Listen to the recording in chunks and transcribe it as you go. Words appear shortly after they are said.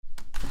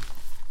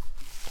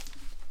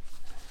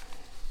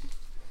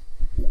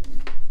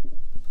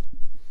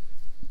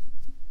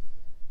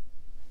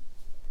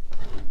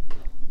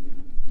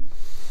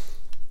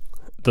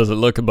Does it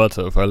look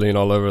better if I lean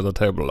all over the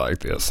table like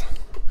this?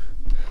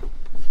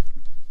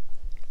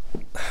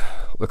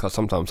 Because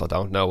sometimes I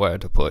don't know where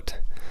to put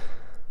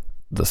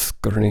the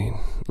screen.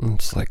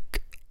 It's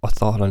like I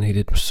thought I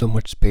needed so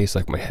much space,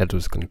 like my head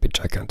was going to be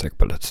gigantic,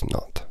 but it's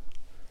not.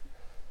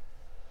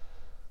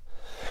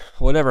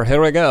 Whatever,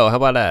 here we go. How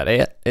about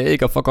that? You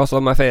can focus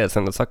on my face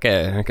and it's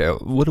okay. Okay,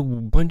 what a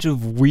bunch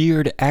of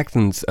weird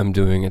accents I'm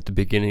doing at the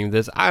beginning of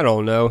this. I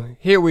don't know.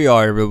 Here we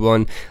are,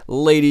 everyone.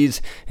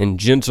 Ladies and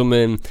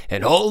gentlemen,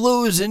 and all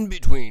those in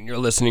between. You're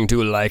listening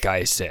to Like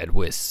I Said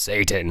with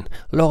Satan.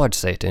 Lord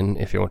Satan,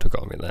 if you want to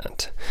call me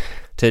that.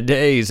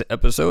 Today's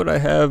episode, I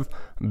have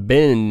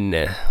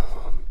Ben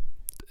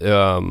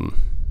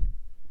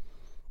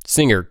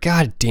Singer.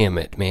 God damn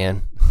it,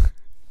 man.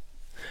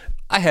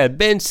 I had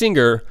Ben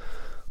Singer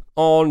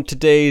on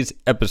today's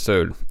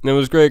episode. And it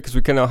was great because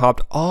we kind of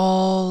hopped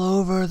all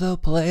over the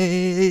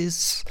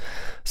place.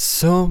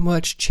 So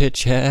much chit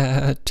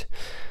chat.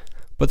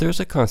 But there's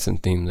a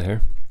constant theme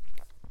there.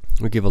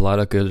 We give a lot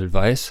of good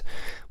advice.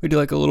 We do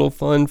like a little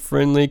fun,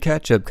 friendly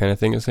catch-up kind of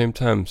thing at the same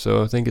time.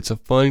 So I think it's a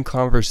fun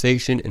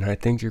conversation, and I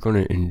think you're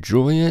going to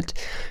enjoy it.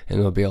 And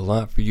there'll be a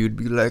lot for you to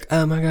be like,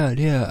 oh my god,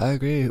 yeah, I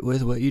agree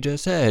with what you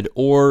just said.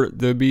 Or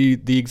there'll be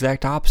the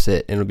exact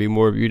opposite, and it'll be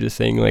more of you just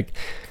saying like,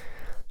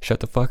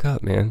 shut the fuck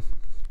up, man.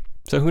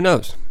 So who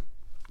knows?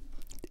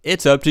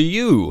 It's up to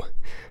you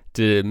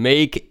to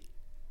make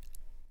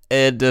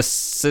a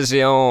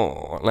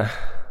decision.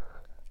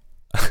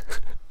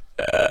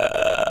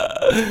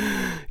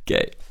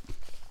 Okay.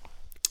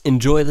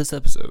 Enjoy this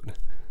episode.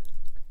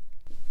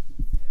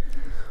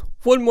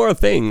 One more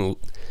thing,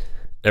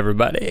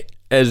 everybody.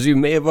 As you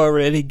may have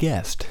already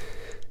guessed.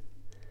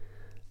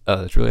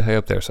 It's really high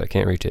up there, so I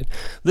can't reach it.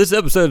 This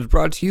episode is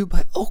brought to you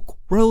by Oak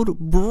Road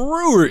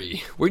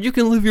Brewery, where you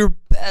can live your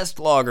best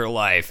lager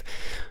life.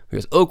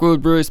 Because Oak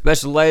Road Brewery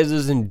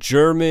specializes in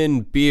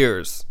German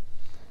beers.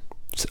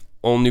 It's the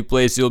only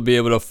place you'll be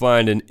able to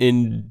find an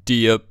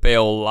India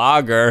Pale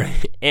Lager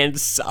in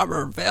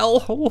Somerville.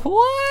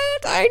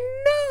 What? I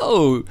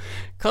know.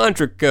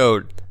 Contra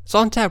code. It's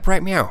on tap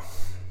right meow.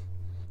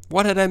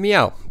 Why did I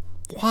meow?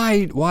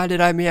 Why did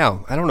I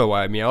meow? I don't know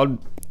why I meowed.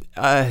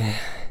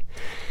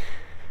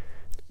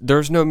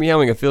 There's no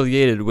meowing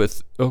affiliated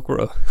with Oak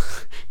Road.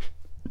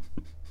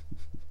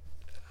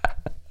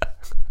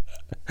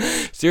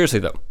 Seriously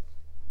though,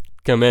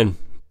 come in,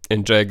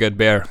 enjoy a good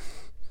beer.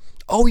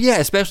 Oh yeah,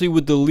 especially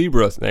with the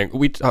Libra thing.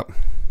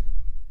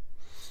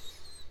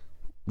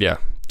 Yeah,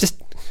 just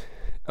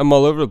I'm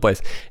all over the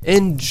place.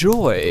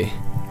 Enjoy.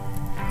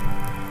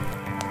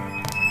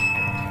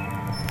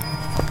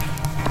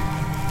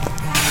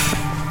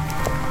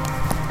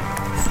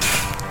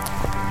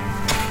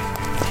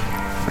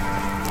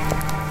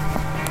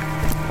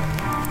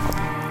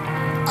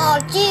 Oh,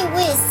 gee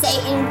whiz,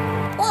 Satan.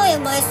 Why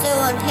am I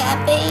so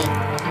unhappy?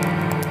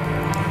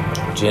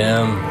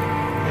 Jim,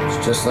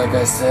 it's just like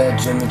I said,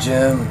 Jimmy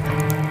Jim.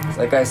 It's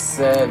like I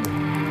said.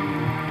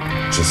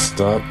 Just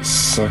stop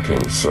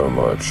sucking so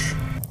much.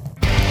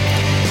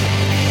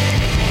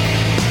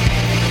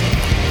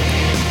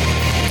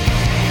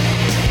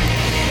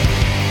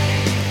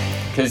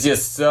 Cause you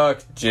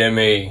suck,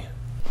 Jimmy.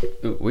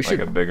 Ooh, we should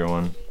Like a bigger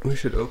one. We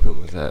should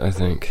open with that, I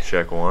think.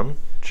 Check 1,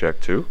 check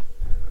 2.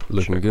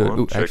 Looking Check good. one,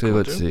 Ooh, check actually,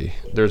 one, let's two. see.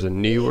 There's a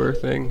Neewer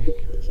thing.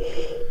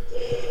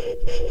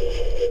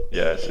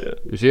 Yeah, I see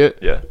it. You see it?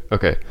 Yeah.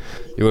 Okay.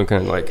 You want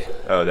kind of like...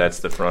 Oh, that's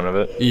the front of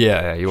it?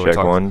 Yeah, you want to Check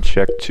talk... 1,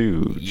 check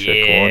 2.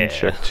 Yeah.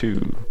 Check 1, check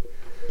 2.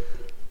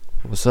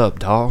 What's up,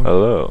 dog?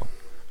 Hello.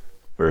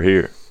 We're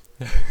here.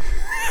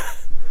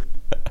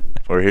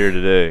 We're here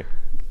today.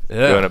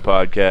 Doing a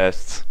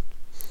podcast.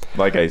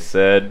 Like I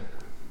said,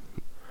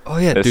 Oh,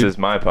 yeah, this dude. is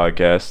my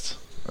podcast.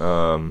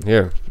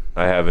 Here.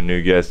 I have a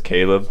new guest,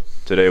 Caleb,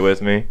 today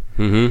with me.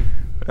 Mm-hmm.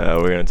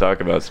 We're going to talk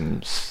about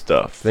some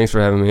stuff. Thanks for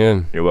having me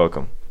in. You're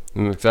welcome.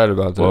 I'm excited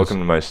about this. Welcome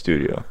to my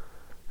studio.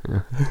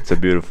 Yeah. It's a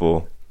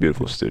beautiful,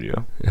 beautiful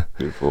studio. Yeah.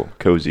 Beautiful,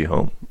 cozy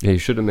home. Yeah, you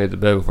should have made the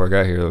bed before I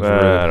got here. Though,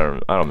 for real.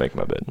 I don't make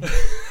my bed.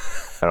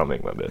 I don't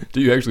make my bed.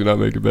 Do you actually not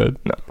make your bed?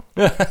 No.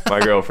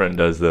 My girlfriend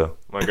does though.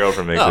 My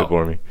girlfriend makes Oh. it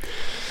for me.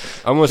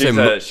 I'm gonna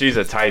say She's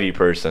a tidy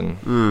person.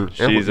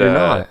 you're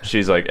not.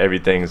 She's like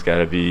everything's got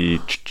to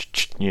be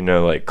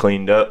like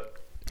cleaned up.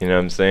 You know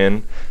what I'm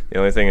saying? The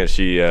only thing that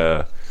she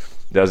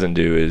doesn't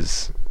do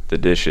is the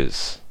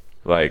dishes.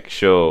 Like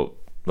she'll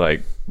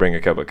like bring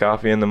a cup of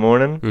coffee in the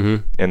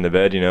morning in the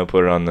bed,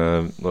 put it on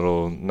the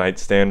little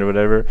nightstand or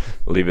whatever,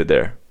 leave it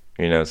there.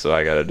 So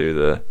I got to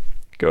do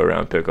go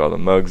around, pick all the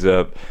mugs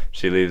up.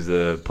 She leaves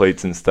the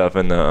plates and stuff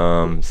in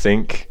the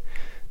sink.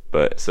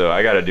 But so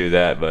I got to do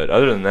that. But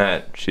other than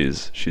that,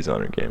 she's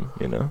on her game.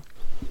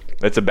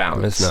 It's a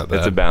balance. It's not bad.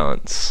 It's a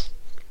balance.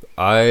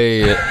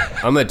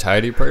 I'm a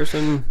tidy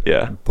person.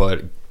 Yeah.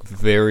 But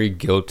very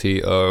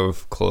guilty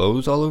of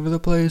clothes all over the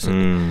place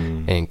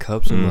and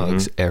cups and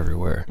mugs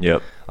everywhere.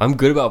 Yep. I'm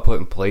good about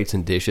putting plates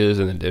and dishes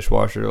in the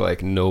dishwasher,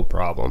 like no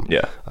problem.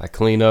 Yeah. I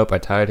clean up, I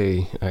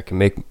tidy,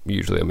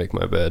 usually I make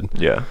my bed.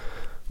 Yeah.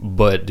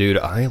 But dude,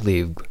 I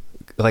leave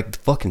like the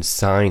fucking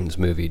Signs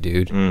movie,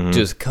 dude. Mhm.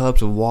 Just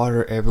cups of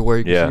water everywhere.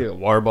 You can Yeah. see a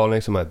water ball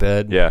next to my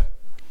bed. Yeah.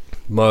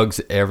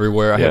 Mugs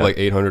everywhere. I have Yeah. like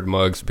 800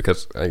 mugs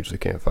because I usually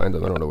can't find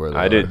them. I don't know where they are.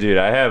 I did, dude.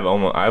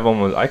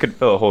 I could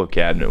fill a whole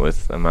cabinet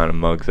with the amount of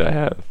mugs I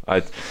have.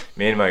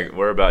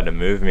 We're about to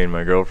move, me and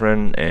my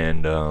girlfriend,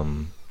 and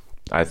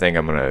I think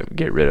I'm gonna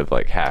get rid of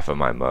like half of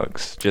my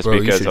mugs, just Bro,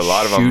 you because should a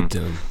lot of shoot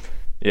them.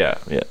 Yeah.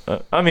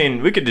 I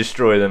mean, we could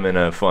destroy them in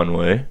a fun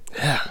way.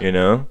 Yeah. You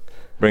know,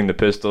 bring the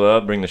pistol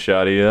out, bring the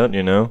shotty out.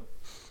 You know,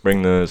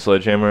 bring the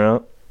sledgehammer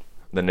out,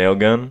 the nail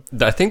gun.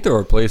 I think there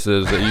are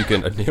places that you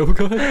can a nail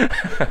gun.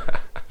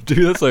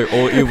 Dude, that's like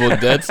old Evil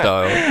Dead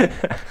style.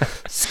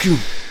 Scoop.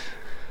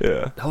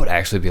 Yeah, That would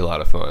actually be a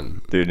lot of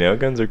fun. dude, nail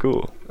guns are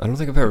cool. I don't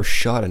think I've ever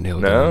shot a nail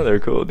No, gun. they're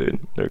cool, dude.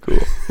 They're cool.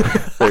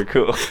 They're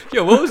cool.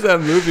 Yo, what was that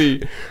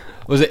movie?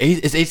 Was it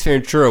it's Ace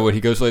Ventura when he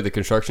goes to like the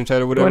construction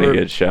site or whatever? When he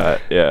gets shot,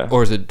 yeah.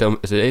 Or is it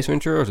Ace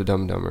Ventura or is it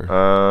Dumb and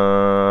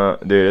Dumber?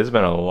 Dude, it's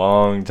been a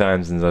long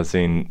time since I've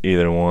seen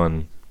either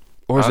one.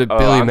 Or is it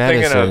Billy I'm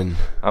thinking of- Madison?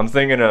 I'm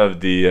thinking of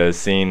the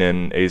scene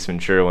in Ace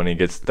Ventura when he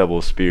gets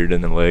double speared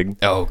in the leg.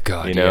 Oh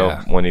god, You know,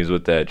 yeah. when he's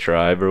with that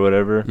tribe or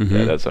whatever. Mhm.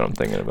 Yeah, that's what I'm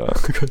thinking about.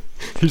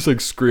 He just like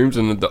screams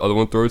and the other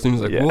one throws him.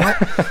 He's like, Yeah. what?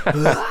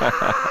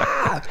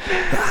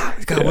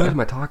 God, what am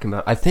I talking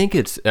about? I think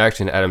it's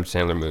actually an Adam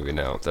Sandler movie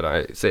now that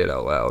I say it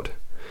out loud.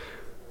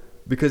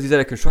 Because he's at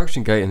a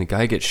construction site and the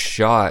guy gets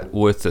shot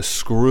with a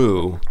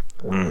screw.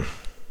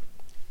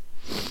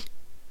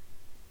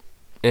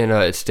 And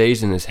it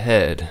stays in his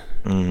head.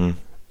 Mm-hmm.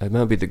 It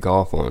might be the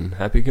golf one.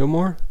 Happy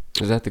Gilmore?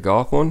 Is that the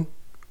golf one?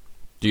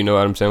 Do you know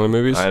Adam Sandler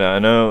movies? I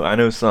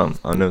know some.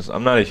 I'm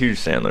not a huge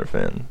Sandler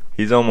fan.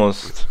 He's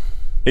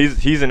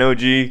an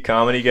OG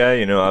comedy guy.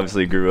 You know,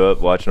 obviously grew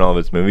up watching all of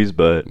his movies,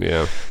 but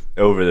Yeah.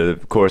 over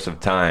the course of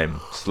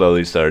time,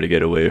 slowly started to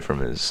get away from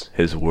his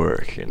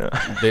work. You know.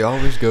 They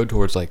always go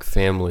towards like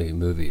family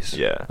movies.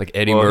 Yeah. Like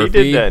Eddie Well, Murphy.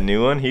 he did that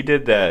new one. He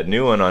did that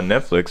new one on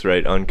Netflix,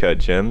 right? Uncut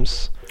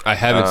Gems. I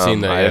haven't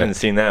seen that I yet. haven't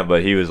seen that,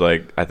 but he was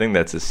like, I think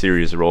that's a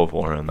serious role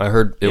for him. I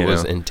heard it You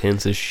was know?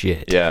 intense as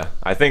shit. Yeah,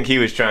 I think he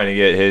was trying to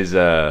get his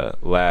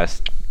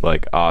last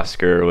like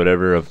Oscar or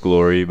whatever of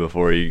glory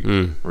before he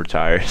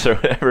retires or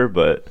whatever,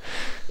 but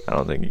I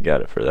don't think he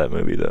got it for that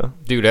movie though.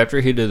 Dude, after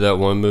he did that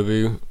one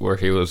movie where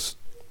he was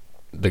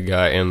the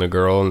guy and the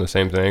girl in the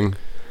same thing,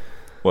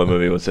 What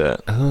movie was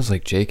that? I thought it was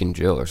like Jake and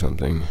Jill or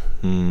something.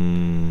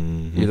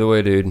 Mm, Either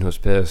way, dude, I was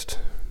pissed.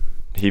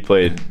 he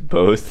played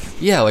both.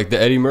 Yeah, like the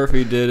Eddie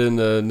Murphy did in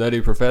the Nutty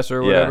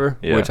Professor or Yeah, whatever,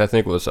 yeah. which I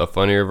think was a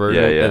funnier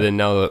version. Yeah, yeah. And then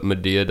now that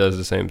Medea does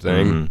the same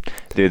thing. Mhm.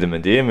 Dude, the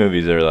Medea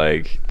movies are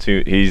like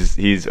he's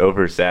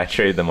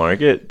oversaturated the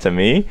market to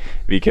me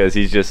because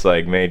he's just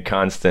like made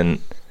constant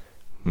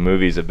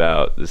movies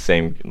about the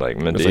same like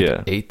There's Medea.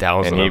 like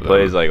 8,000 and he of them.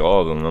 plays like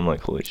all of them. I'm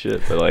like, holy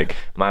shit. But like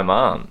my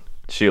mom,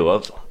 she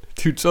loves them.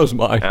 Dude, so's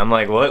mine. And I'm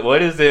like,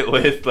 what is it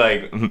with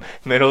like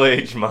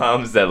middle-aged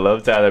moms that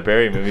love Tyler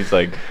Perry movies?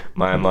 Like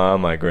my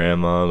mom, my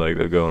grandma, like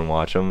they'll go and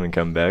watch them and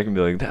come back and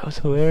be like, that was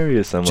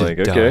hilarious. I'm Just like,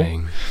 okay,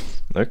 dying.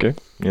 okay,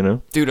 you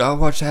know. Dude, I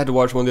had to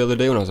watch one the other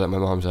day when I was at my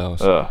mom's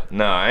house.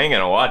 No, I ain't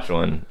gonna watch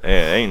one.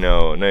 Ain't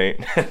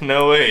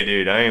no way,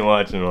 dude. I ain't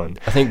watching one.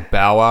 I think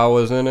Bow Wow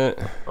was in it.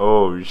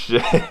 Oh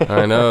shit.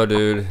 I know,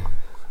 dude.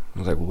 I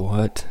was like,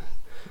 what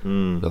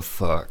Mm. the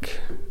fuck?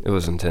 It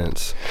was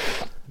intense.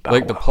 Bow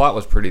Like, the Wow. plot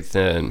was pretty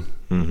thin.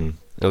 Mm-hmm.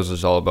 It was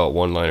just all about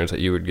one-liners that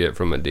you would get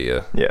from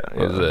Medea. Yeah,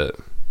 That was it.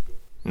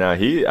 Now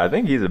I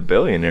think he's a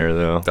billionaire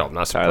though. Oh, I'm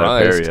not Tyler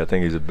surprised. Perry, I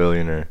think he's a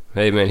billionaire.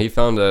 Hey, man, he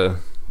found a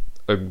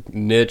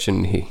niche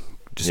and he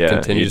just Yeah,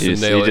 continues he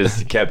to nail he it.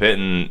 just kept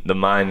hitting the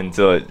mine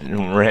until it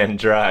ran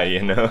dry,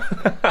 you know.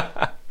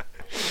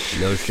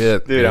 No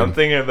shit. Dude, man. I'm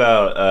thinking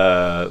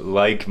about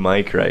Like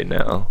Mike right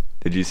now.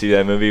 Did you see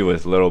that movie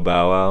with Little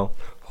Bow Wow?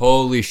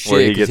 Holy shit.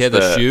 Where he 'cause gets he had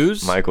the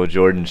shoes? Michael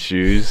Jordan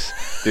shoes.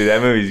 Dude,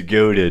 that movie's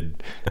goated.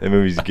 That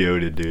movie's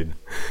goated, dude.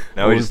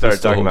 Now What we was just started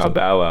the talking songs? about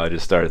Bow Wow. I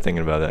just started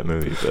thinking about that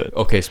movie, but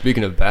Okay,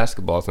 speaking of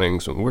basketball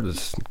things, we're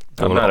just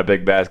I'm going not a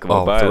big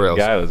basketball off the rails.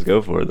 guy. Let's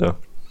go for it, though.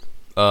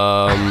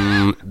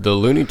 The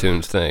Looney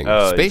Tunes thing.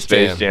 Oh, Space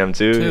Jam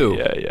 2? Two.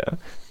 Yeah.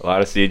 A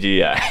lot of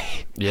CGI.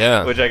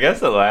 Yeah. Which I guess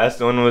the last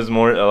one was a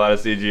lot of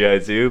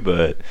CGI too,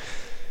 but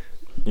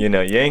you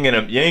know, you ain't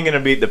gonna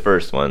beat the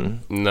first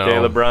one. No. Okay,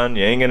 LeBron,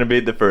 you ain't gonna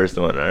beat the first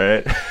one, all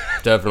right?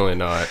 Definitely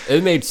not.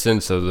 It made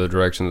sense of the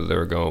direction that they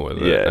were going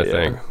with it, I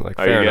think. Like,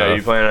 Are fair you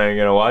enough. planning on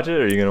gonna watch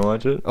it? Are you gonna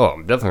watch it? Oh,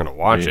 I'm definitely going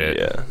to watch it.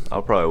 Yeah,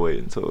 I'll probably wait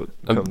until it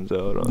comes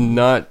out on.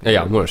 Not,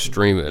 yeah, I'm going to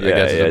stream it. I Yeah,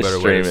 guess is yeah, a better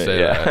way to stream it, say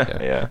yeah,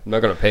 that. yeah. I'm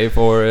not going to pay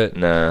for it.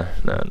 Nah.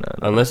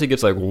 Unless it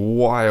gets like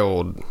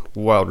wild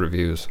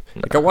reviews.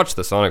 Like I watched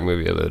the Sonic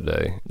movie the other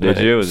day. Did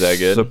you? Was that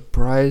good?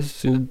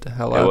 Surprised the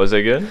hell Yeah, out. was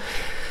it good?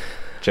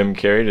 Jim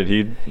Carrey, did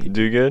he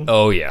do good?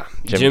 Oh yeah,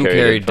 Jim Jim Carrey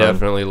Carrey did fun.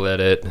 definitely lit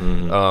it.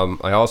 Mhm.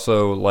 I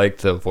also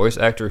liked the voice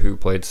actor who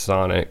played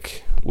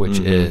Sonic, which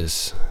Mhm.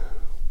 is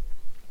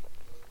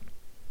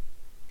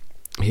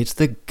he's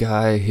the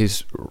guy.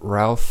 He's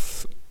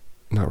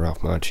not Ralph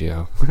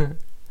Macchio.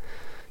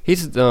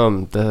 He's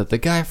the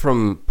guy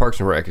from Parks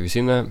and Rec. Have you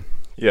seen that?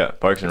 Yeah,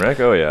 Parks and Rec.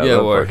 Oh yeah, I Yeah,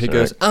 love where Parks he and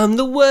goes, Rec. I'm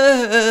the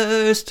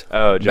worst.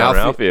 Oh, John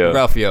Ralphio.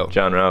 Ralphio.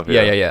 John Ralphio.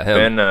 Yeah,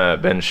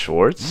 him. Ben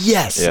Schwartz.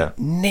 Yes. Yeah.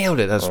 Nailed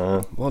it. That's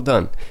well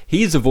done.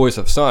 He's the voice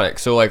of Sonic,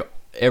 so like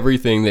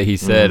everything that he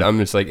said, I'm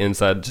just like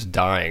inside just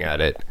dying at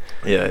it.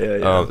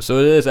 Yeah. So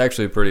it is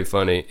actually pretty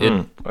funny.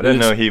 I didn't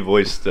know he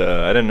voiced.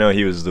 I didn't know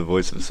he was the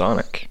voice of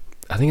Sonic.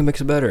 I think it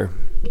makes it better.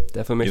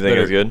 Definitely makes You it think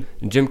better. it's good?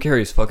 And Jim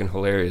Carrey's fucking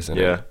hilarious in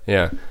Yeah. it.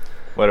 Yeah.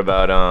 What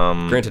about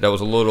Granted, that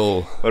was a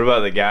little. What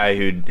about the guy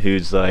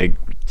who's like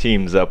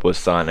teams up with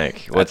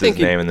Sonic? What's his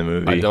name in the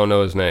movie? I don't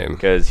know his name.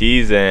 Because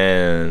he's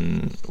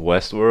in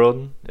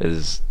Westworld.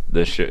 Is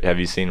the show? Have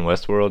you seen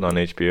Westworld on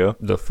HBO?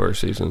 The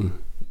first season.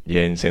 You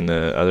hadn't seen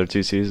the other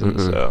two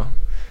seasons, so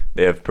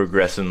they have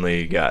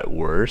progressively got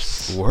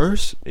worse.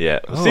 Worse? Yeah,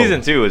 Oh.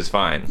 season 2 is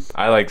fine.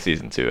 I like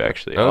season 2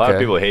 actually. A lot of Okay.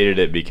 people hated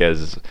it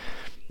because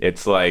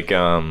it's like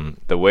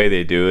the way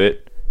they do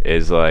it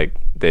is like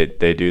they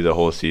do the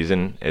whole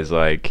season is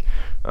like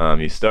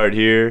you start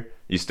here,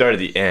 you start at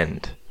the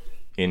end.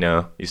 You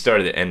know, you start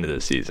at the end of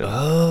the season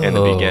and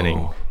the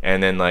beginning,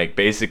 and then like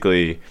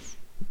basically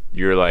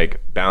you're like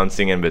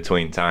bouncing in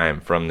between time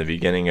from the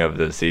beginning of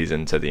the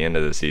season to the end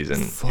of the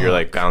season. You're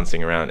like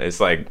bouncing around. It's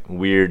like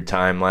weird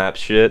time lapse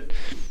shit,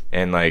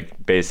 and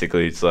like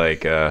basically it's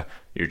like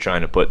you're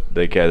trying to put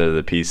together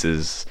the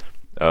pieces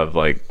of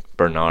like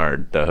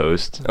Bernard, the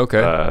host.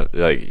 Okay.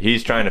 Like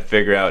he's trying to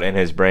figure out in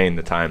his brain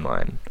the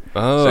timeline.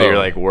 Oh. So you're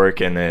like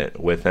working it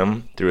with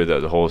him through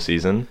the whole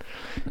season.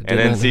 And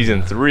then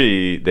season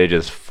 3, they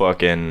just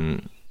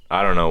fucking,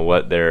 I don't know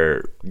what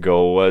their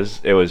goal was.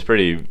 It was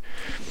pretty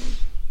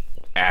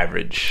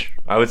average.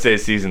 I would say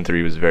season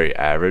 3 was very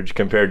average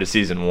compared to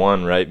season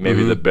 1, right?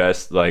 Maybe the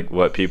best, like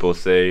what people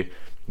say,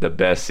 the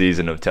best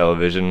season of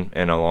television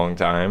in a long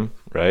time,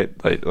 right?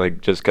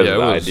 Like just because Yeah,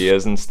 of the it was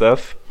ideas and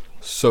stuff.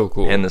 So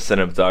cool. And the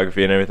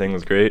cinematography and everything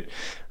was great.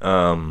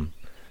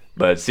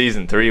 But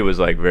season 3 was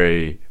like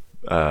very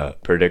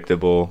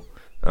predictable.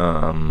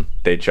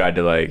 They tried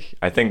to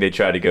I think they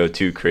tried to go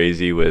too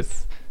crazy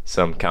with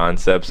some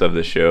concepts of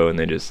the show, and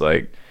they just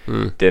like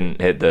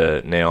didn't hit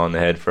the nail on the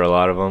head for a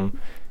lot of them.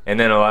 And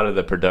then a lot of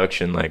the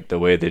production, like the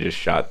way they just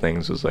shot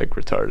things was like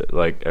retarded.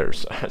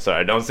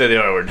 Sorry, don't say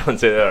the R word. Don't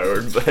say the R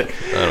word. But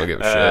I don't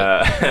give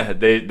a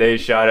shit. they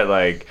shot it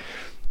like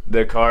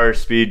the car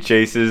speed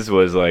chases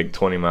was like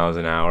 20 miles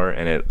an hour,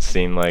 and it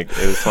seemed like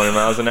it was 20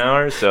 miles an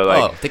hour. So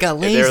like they got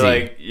they're lazy.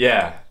 like,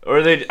 yeah, or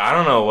I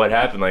don't know what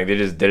happened. Like they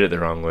just did it the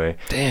wrong way.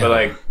 Damn. But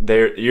like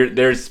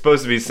they're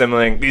supposed to be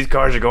simulating. These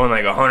cars are going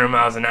like 100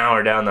 miles an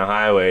hour down the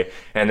highway,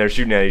 and they're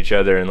shooting at each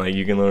other, and like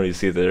you can literally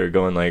see that they're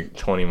going like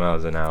 20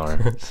 miles an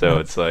hour. So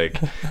it's like,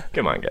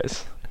 come on,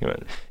 guys. Come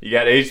on. You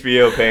got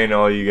HBO paying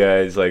all you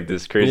guys like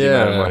this crazy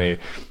amount of money.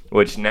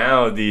 Which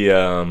now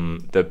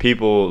the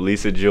people,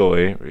 Lisa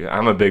Joy,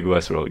 I'm a big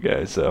Westworld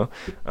guy, so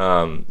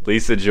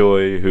Lisa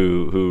Joy,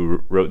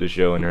 who wrote the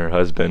show, and her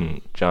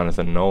husband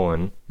Jonathan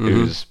Nolan,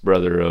 who's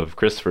brother of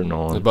Christopher I was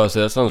Nolan. about to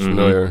say, that sounds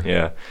familiar.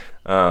 Yeah,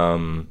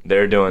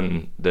 they're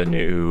doing the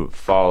new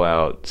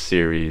Fallout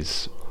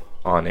series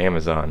on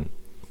Amazon.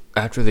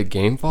 After the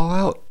game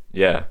Fallout?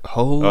 Yeah.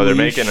 Holy they're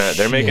making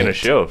a shit.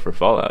 show for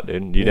Fallout,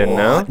 dude. You didn't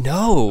know?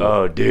 No.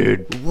 Oh,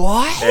 dude.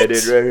 What? Hey,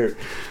 dude, right here.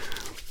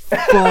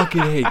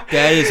 Fucking hate.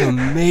 That is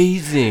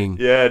amazing.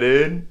 Yeah,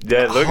 dude.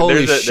 Yeah, look,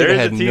 Holy there's shit, I a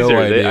had no teaser.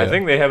 idea. I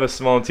think they have a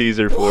small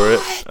teaser for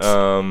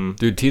it.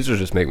 Dude, teasers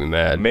just make me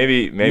mad.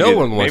 Maybe No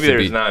one wants maybe to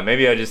there's be- not.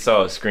 Maybe I just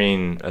saw a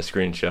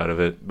screenshot of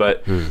it.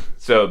 But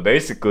so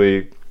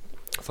basically,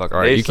 Fuck,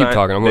 alright, you keep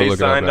talking. I'm gonna they look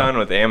it up signed now. on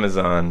with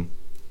Amazon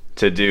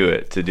to do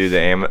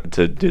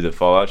the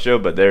Fallout show.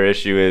 But their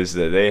issue is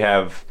that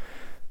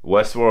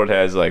Westworld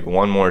has like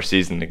one more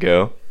season to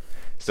go.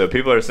 So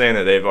people are saying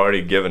that they've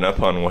already given up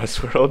on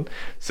Westworld,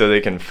 so they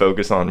can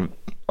focus on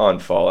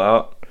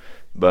Fallout.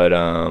 But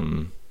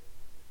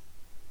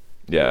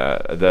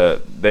yeah,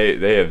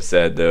 they have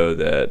said though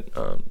that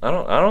I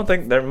don't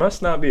think there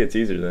must not be a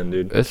teaser then,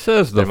 dude. It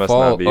says the There must not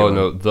Fallout. be Oh one.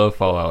 no, the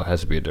Fallout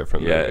has to be a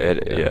different Yeah,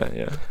 movie.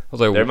 yeah. I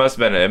was like, It must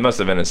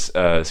have been a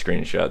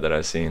screenshot that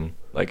I seen,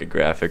 like a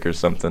graphic or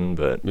something.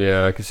 But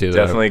yeah, I can see that.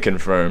 definitely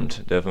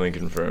confirmed.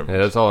 Yeah,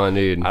 that's all I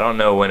need. I don't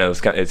know when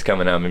it's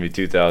coming out. Maybe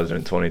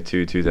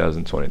 2022,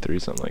 2023,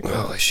 something like that.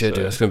 Holy shit, So,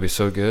 dude, that's gonna be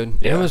so good.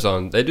 Yeah.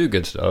 Amazon, they do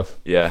good stuff.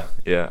 Yeah.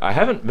 I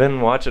haven't been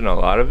watching a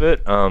lot of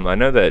it. I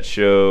know that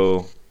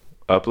show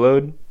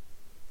Upload.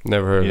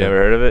 Never heard. You of never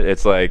heard of it?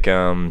 It's like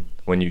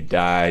when you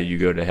die, you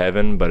go to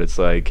heaven, but it's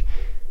like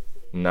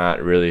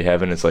not really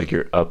heaven. It's like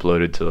you're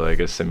uploaded to like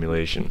a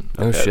simulation.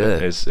 of Oh, heaven.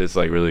 shit. It's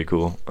like really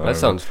cool. That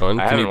sounds fun.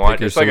 I Can you haven't pick watched.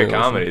 your It's like a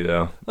simulation? comedy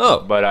though. Oh.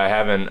 But I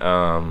haven't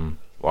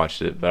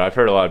watched it. But I've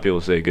heard a lot of people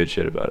say good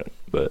shit about it.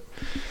 But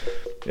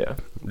yeah.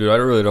 Dude, I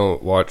really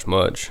don't watch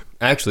much.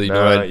 Actually,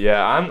 No,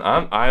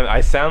 yeah,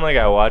 I sound like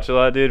I watch a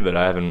lot, dude, but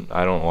I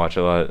don't watch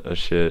a lot of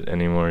shit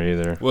anymore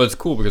either. well, it's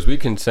cool because we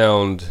can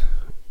sound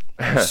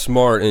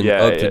smart and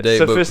Yeah, up to date,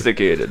 but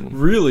sophisticated.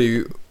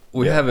 really,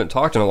 we haven't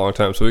talked in a long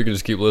time, so we can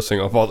just keep listing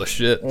off all the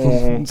shit.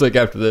 It's like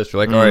after this,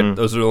 you're like, all right,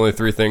 those are the only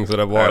 3 things that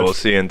I've All right, watched. we'll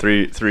see you in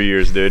three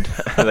years, dude.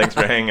 Thanks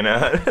for hanging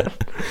out.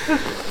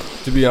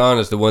 To be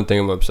honest, the one thing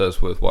I'm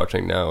obsessed with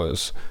watching now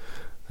is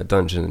a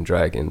Dungeons and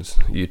Dragons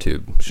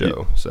YouTube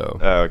show. So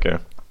Oh, okay.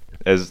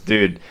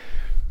 Dude,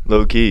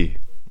 low key,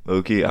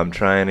 I'm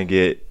trying to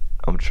get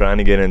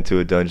into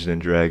a Dungeons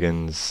and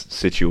Dragons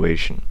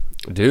situation.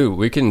 dude,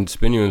 we can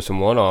spin you in some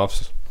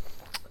one-offs.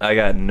 I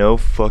got no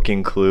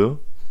fucking clue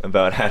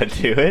about how to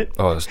do it.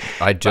 Oh,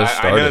 I just I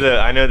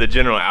started. know the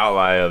general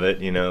outline of it,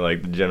 you know,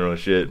 like the general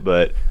shit,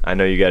 but I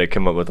know you got to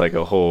come up with like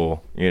a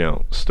whole, you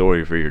know,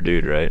 story for your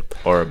dude, right?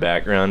 Or a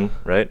background,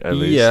 right? At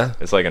least. Yeah.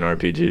 It's like an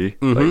RPG,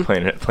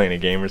 like playing a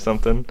game or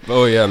something.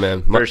 Oh yeah,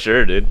 man. For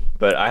sure, dude.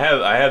 But I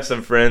have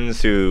some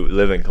friends who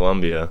live in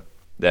Colombia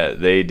that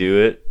they do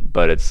it,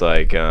 but it's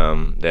like they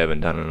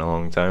haven't done it in a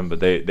long time. But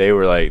they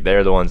were like,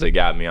 they're the ones that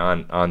got me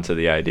onto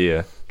the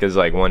idea, because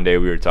like one day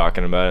we were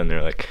talking about it and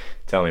they're like,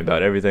 tell me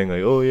about everything,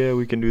 like, oh yeah,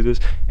 we can do this.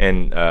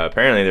 And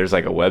apparently there's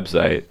like a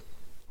website.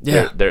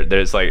 Yeah.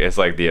 There's like, it's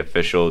like the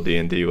official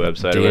D&D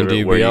website or whatever,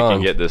 D&D where you can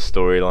Beyond. get the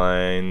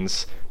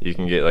storylines. You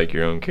can get like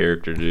your own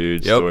character,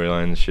 dude, Yep.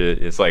 storylines, shit.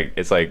 It's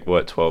like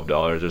what,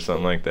 $12 or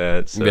something like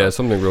that. So, Yeah,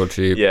 something real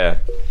cheap. yeah.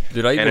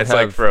 Dude, I even And it's have,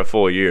 like for a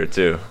full year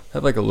too.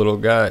 have like a little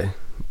guy.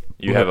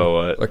 You have a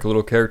what? Like a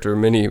little character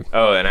mini.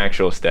 Oh, an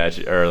actual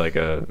statue, or like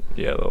a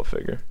little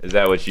figure. Is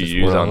that what you Just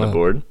use one on the on.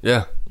 board?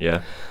 Yeah.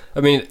 Yeah.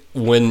 I mean,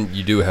 when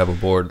you do have a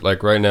board,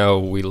 like right now,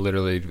 we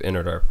literally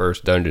entered our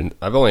first dungeon.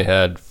 I've only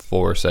had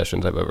 4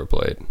 sessions I've ever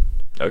played.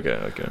 Okay.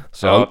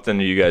 So How often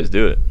do you guys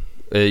do it?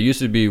 It used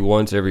to be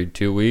once every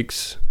 2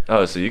 weeks.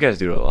 Oh, so you guys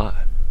do it a lot.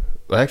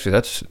 Well, actually,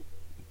 that's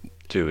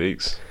 2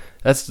 weeks.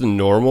 the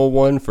normal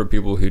one for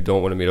people who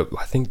don't want to meet up.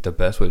 I think the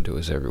best way to do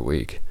it is every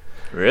week.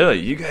 Really?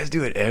 You guys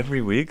do it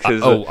every week?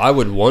 I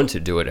would want to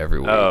do it every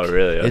week. Oh,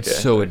 really? It's Okay,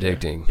 so okay.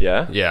 addicting.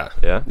 Yeah? Yeah.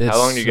 Yeah. It's How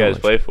long do you so guys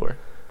much- play for?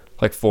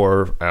 Like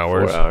 4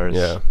 hours. 4 hours.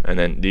 Yeah. And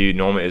then do you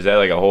normally, is that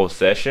like a whole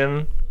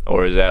session,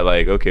 or is that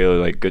like, okay,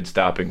 like good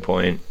stopping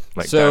point,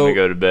 like So- time to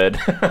go to bed?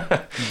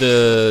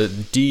 The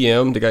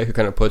DM, the guy who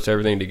kind of puts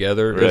everything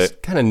together, is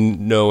Right. kind of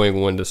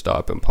knowing when to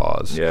stop and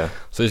pause. Yeah.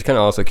 So he's kind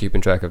of also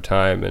keeping track of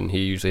time, and he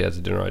usually has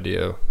a general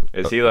idea.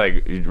 Is he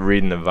like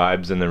reading the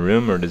vibes in the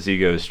room, or does he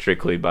go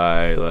strictly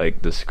by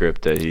like the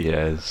script that he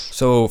has?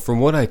 So from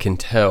what I can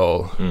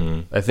tell,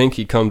 I think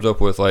he comes up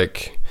with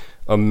like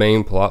a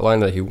main plot line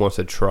that he wants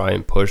to try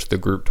and push the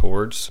group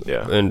towards.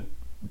 Yeah. And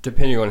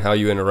depending on how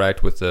you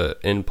interact with the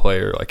end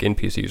player, like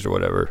NPCs or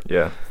whatever,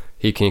 Yeah.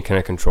 he can kind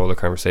of control the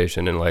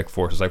conversation and like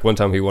forces. Like one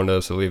time he wanted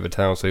us to leave a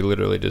town, so he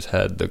literally just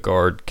had the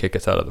guard kick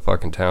us out of the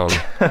fucking town.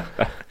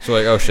 So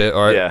like, oh shit,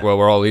 all right, Yeah. well,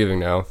 we're all leaving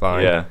now,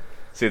 fine. Yeah.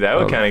 See, that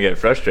would kind of get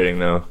frustrating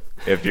though,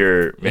 if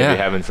you're maybe Yeah.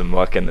 having some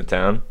luck in the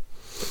town,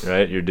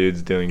 right? Your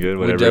dude's doing good,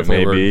 We whatever it may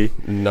definitely be.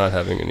 were not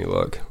having any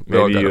luck. We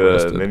all Maybe got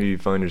arrested. maybe you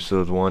find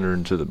yourselves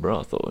wandering to the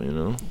brothel, you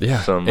know?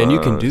 Yeah, and you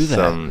can do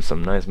that.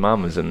 Some nice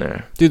mamas in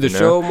there. Dude, the you know?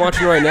 show I'm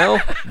watching right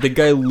now, the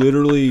guy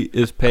literally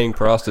is paying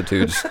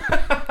prostitutes,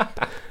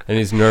 and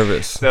he's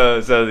nervous.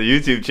 So the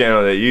YouTube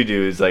channel that you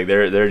do is like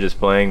they're just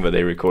playing, but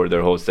they record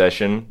their whole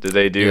session. Do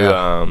they do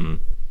Yeah.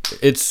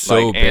 It's so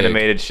like big.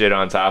 animated shit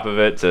on top of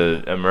it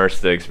to immerse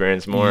the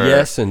experience more?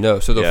 Yes and no.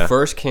 So the Yeah.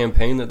 first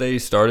campaign that they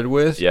started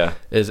with Yeah.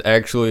 is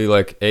actually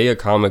like a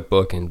comic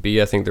book, and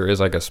B, I think there is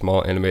like a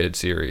small animated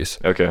series.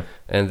 Okay.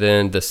 And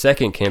then the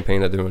second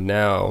campaign that they're doing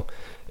now,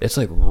 it's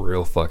like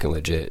real fucking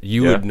legit.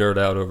 You Yeah. would nerd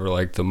out over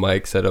like the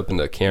mic setup and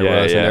the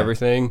cameras yeah. and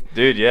everything.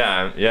 Dude,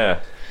 yeah.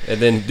 And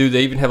then, dude,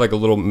 they even have like a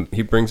little.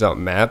 He brings out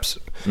maps,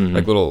 Mm-hmm.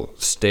 like little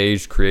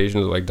staged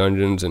creations of like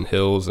dungeons and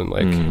hills and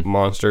like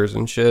monsters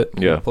and shit.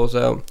 Mm-hmm. Yeah. He pulls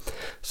out.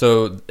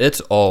 So it's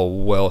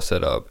all well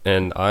set up,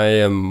 and I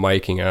am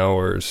miking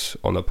hours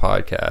on the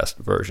podcast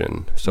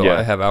version, so Yeah.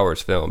 I have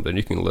hours filmed, and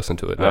you can listen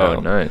to it now. Oh,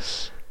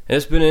 nice. And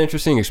it's been an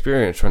interesting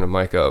experience trying to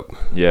mic up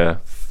Yeah.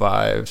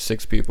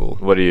 5-6 people.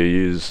 What do you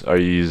use? Are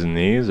you using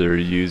these, or are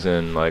you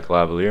using like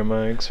lavalier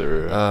mics,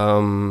 or?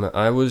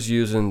 I was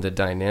using the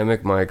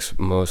dynamic mics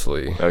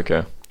mostly,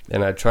 Okay.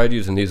 and I tried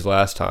using these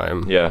last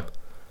time. Yeah.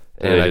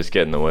 And they I- just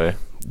get in the way.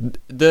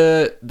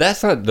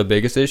 That's not the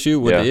biggest issue.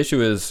 What Yeah. the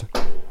issue is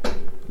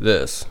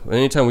this.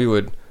 Anytime we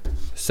would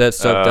set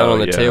stuff down on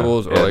the yeah.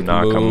 tables or Yeah, like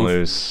knock 'em move,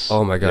 loose.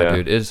 oh my god, Yeah.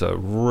 dude, it's a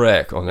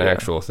wreck on the Yeah.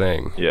 actual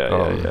thing.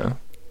 Yeah.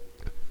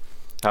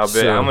 How big?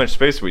 so- How much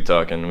space are we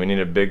talking? We need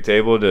a big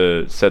table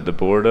to set the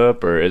board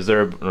up, or is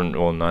there?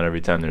 Well, not every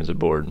time there's a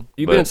board.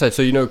 You've but, been inside,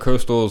 so you know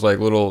Coastal's like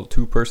little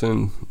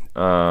 2-person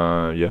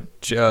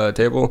Yeah.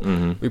 table.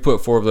 Mm-hmm. We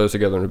put 4 of those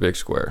together in a big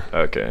square.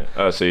 Okay.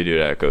 Oh, so you do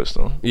that at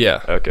Coastal?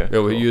 Yeah. Okay. Yeah,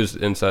 we cool. use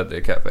inside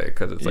the cafe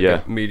because it's like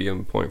Yeah. a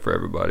medium point for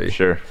everybody.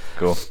 Sure.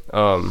 Cool.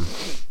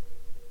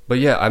 But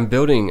yeah, I'm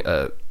building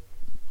a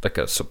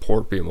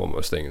support beam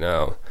almost thing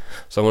now.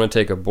 So I want to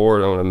take a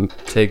board. I want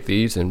to take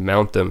these and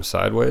mount them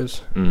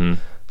sideways Mm-hmm.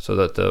 so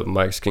that the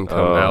mics can come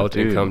Oh, out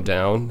and dude. come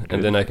down,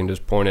 and then I can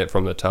just point it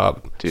from the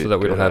top so that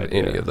we don't have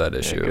any of that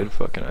issue. Yeah, good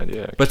fucking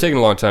idea. But it's taking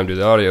a long time, dude.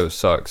 The audio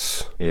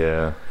sucks.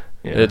 Yeah.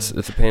 It's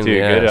a pain Dude,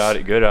 in the ass.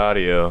 good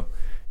audio.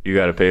 You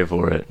got to pay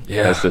for it.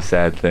 Yeah. That's the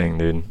sad thing,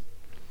 dude.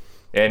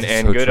 And It's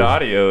and so good true.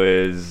 audio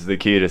is the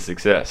key to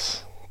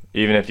success.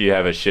 Even if you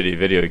have a shitty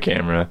video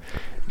camera,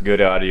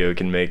 good audio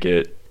can make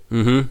it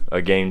Mm-hmm.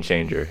 a game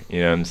changer.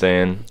 You know what I'm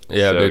saying?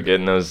 Yeah, So dude.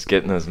 getting those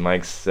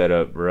mics set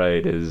up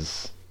right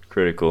is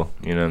critical.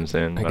 You know what I'm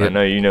saying? But I get-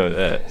 know you know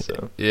that.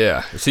 So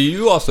Yeah. See,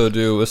 you also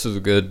do. This is a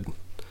good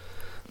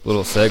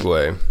little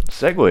segue.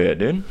 segue it,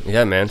 dude.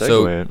 Yeah, man.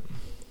 So Segue it.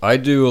 I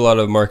do a lot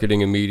of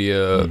marketing and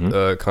media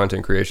Mhm.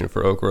 content creation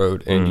for Oak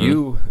Road, and Mhm.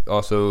 you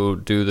also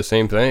do the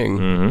same thing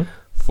Mm-hmm.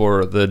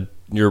 for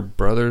your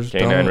brother's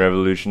Canine dog.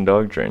 Revolution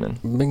dog training.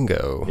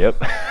 Bingo.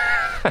 Yep.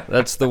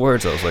 That's the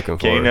words I was looking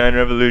for. Canine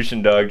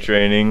Revolution dog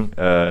training.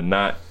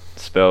 Not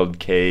spelled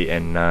K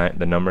and 9,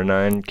 the number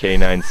 9.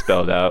 K9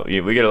 spelled out.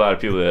 We get a lot of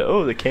people that,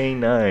 the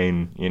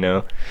K9, you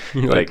know,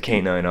 like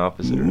K9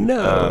 officer.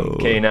 No.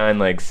 K9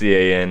 like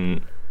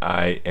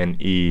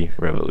CANINE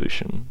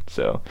Revolution.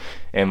 So,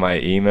 and my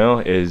email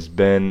is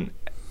bensinger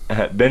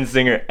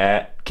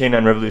at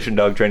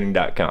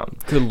caninerevolutiondogtraining.com.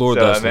 Good Lord,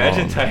 so that's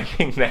imagine long.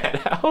 typing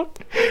that out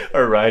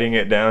or writing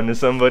it down to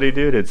somebody,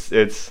 dude.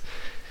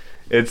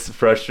 It's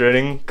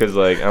frustrating because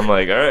like I'm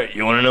like, all right,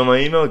 you want to know my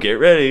email? Get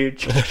ready,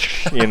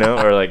 you know.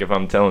 Or like if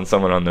I'm telling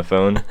someone on the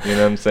phone, you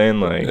know what I'm saying?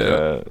 Like,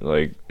 Yeah.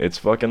 like it's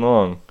fucking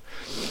long.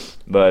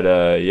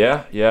 But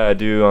yeah, I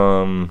do.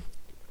 I'm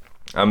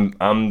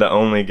the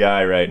only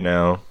guy right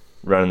now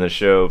running the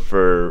show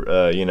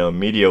for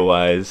media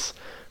wise.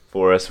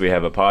 For us, we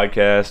have a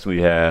podcast.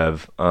 We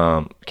have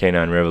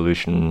Canine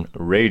Revolution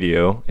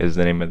Radio is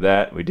the name of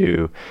that. We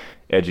do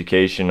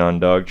education on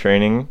dog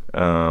training,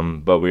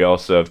 but we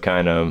also have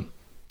kind of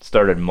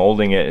started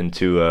molding it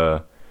into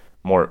a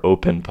more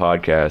open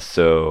podcast.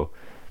 So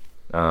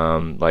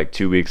like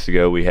 2 weeks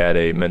ago, we had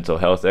a mental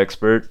health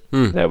expert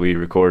that we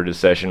recorded a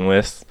session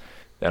with.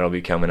 That'll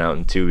be coming out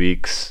in 2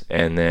 weeks.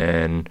 And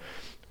then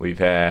we've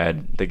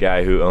had the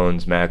guy who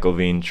owns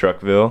McElveen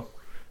Truckville.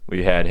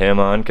 We had him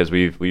on because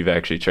we've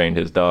actually trained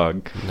his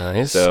dog.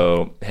 Nice.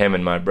 So him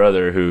and my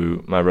brother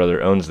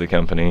owns the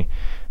company,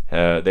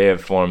 they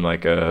have formed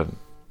like a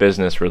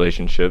business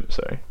relationship.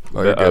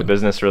 Oh, you're A good.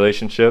 business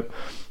relationship.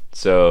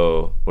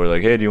 So we're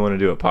like, hey, do you want to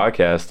do a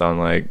podcast on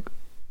like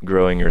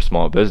growing your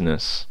small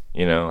business?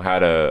 You know, how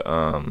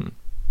to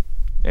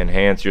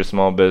enhance your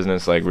small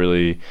business, like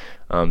really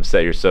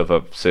set yourself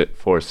up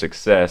for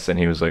success. And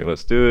he was like,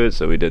 let's do it.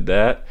 So we did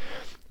that.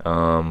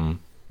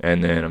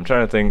 And then I'm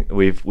trying to think.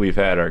 We've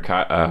had our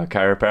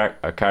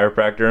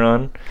chiropractor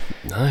on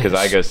Nice. because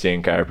I go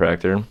seeing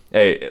chiropractor.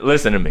 Hey,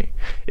 listen to me.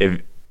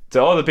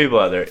 To all the people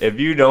out there, if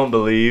you don't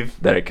believe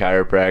that a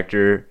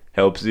chiropractor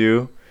helps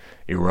you,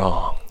 you're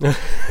wrong.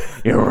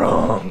 You're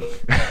wrong.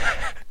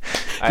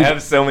 I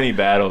have so many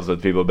battles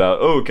with people about,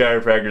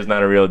 chiropractor's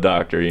not a real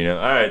doctor. You know,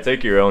 all right,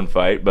 take your own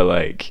fight, but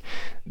like,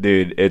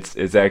 dude,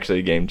 it's actually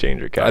a game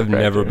changer. I've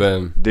never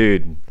chiropractor. been.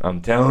 Dude,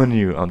 I'm telling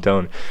you.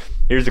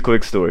 Here's a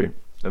quick story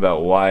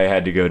about why I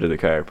had to go to the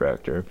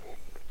chiropractor.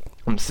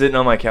 I'm sitting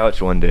on my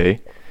couch one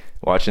day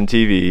watching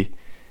TV,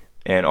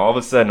 and all of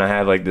a sudden I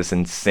have like this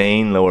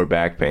insane lower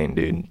back pain,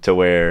 dude, to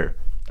where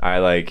I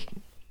like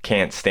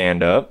can't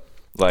stand up.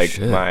 Like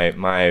Shit.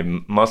 my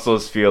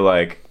muscles feel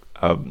like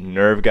a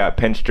nerve got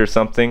pinched or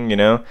something, you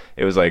know?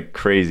 It was like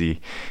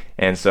crazy.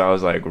 And so I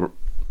was like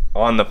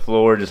on the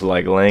floor just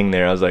like laying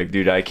there. I was like,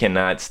 dude, I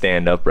cannot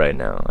stand up right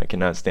now. I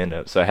cannot stand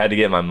up. So I had to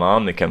get my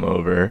mom to come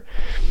over,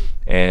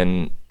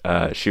 and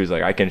she was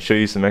like, I can show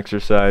you some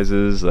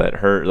exercises that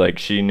hurt, like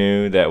she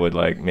knew that would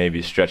like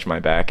maybe stretch my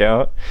back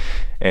out.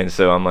 And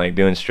so I'm like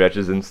doing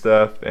stretches and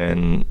stuff,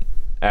 and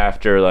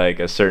after like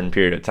a certain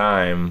period of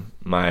time,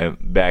 my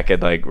back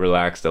had like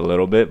relaxed a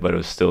little bit, but it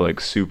was still like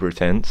super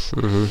tense.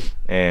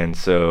 And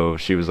so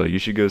she was like, you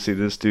should go see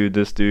this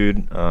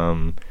dude.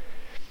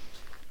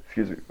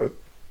 Excuse me.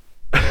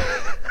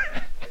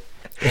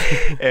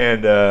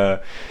 And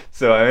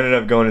so I ended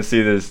up going to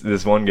see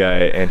this one guy,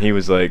 and he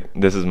was like,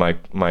 this is my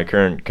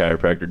current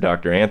chiropractor,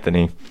 Dr.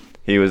 Anthony.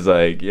 He was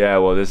like, yeah,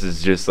 well, this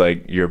is just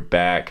like your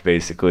back,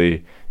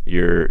 basically.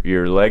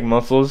 Your leg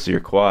muscles, your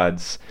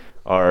quads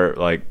are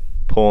like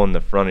pulling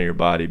the front of your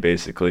body,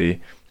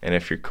 basically. And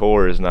if your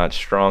core is not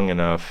strong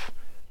enough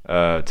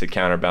to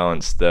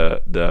counterbalance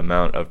the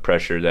amount of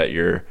pressure that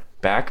your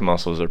back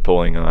muscles are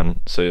pulling on,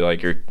 so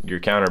like you're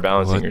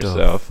counterbalancing What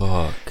yourself. the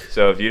fuck?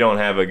 So if you don't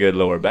have a good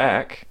lower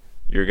back,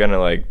 you're gonna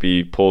like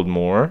be pulled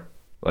more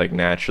like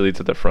naturally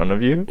to the front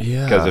of you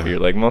because of Yeah. your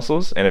leg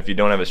muscles. And if you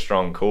don't have a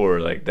strong core,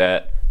 like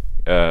that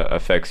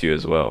affects you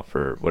as well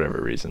for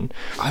whatever reason.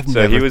 I've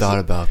So he never was- thought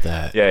about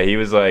that. Yeah, he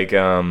was like,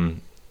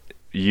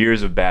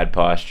 years of bad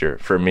posture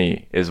for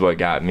me is what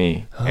got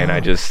me, and I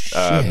Oh, just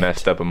shit.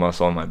 messed up a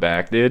muscle on my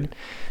back, dude.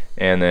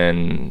 And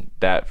then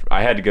that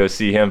I had to go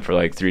see him for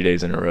like 3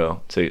 days in a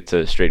row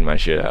to straighten my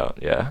shit out.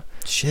 Yeah.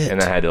 Shit.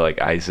 And I had to like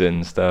ice it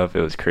and stuff.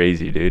 It was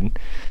crazy, dude.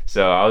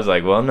 So I was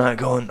like, well, I'm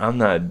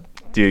not,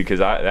 dude, because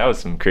that was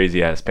some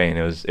crazy ass pain.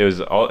 It was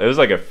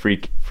like a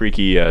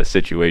freaky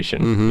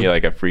situation, you know,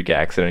 like a freak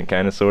accident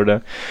kind of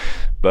sorta.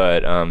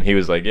 But he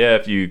was like, yeah,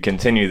 if you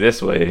continue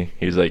this way,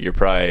 he was like, you're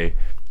probably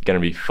gonna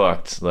be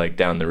fucked like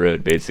down the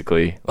road,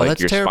 basically. Oh, Like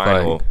that's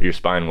terrifying. your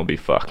spine will be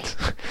fucked.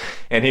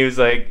 And he's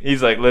like,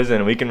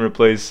 listen, we can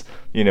replace,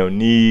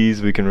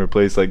 knees, we can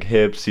replace like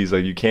hips. He's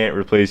like, you can't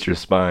replace your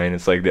spine.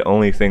 It's like the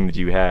only thing that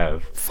you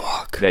have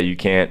Fuck. that you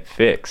can't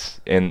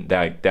fix and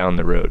that down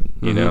the road,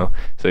 you Mm-hmm. know?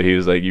 So he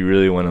was like, you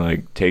really want to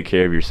like take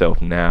care of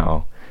yourself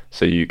now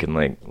so you can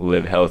like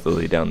live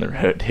healthily down the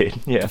road, dude.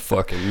 Yeah.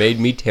 Fucking made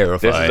me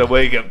terrified. This is a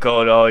wake up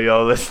call to all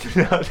y'all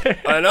listening out there.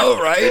 I know,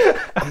 right?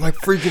 I'm like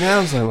freaking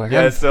out. So I'm like,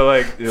 Yeah, so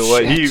like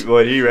what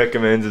Shit. he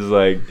recommends is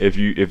like if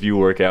you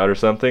work out or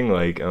something,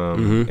 like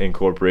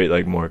incorporate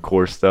like more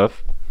core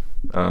stuff,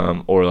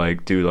 or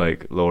like do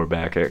like lower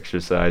back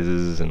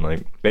exercises, and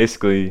like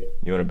basically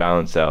you want to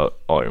balance out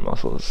all your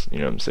muscles. You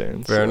know what I'm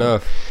saying? fair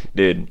enough.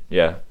 dude.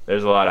 Yeah,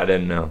 there's a lot I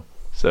didn't know.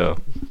 So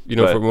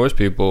but- For most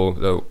people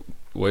that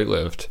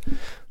weightlift,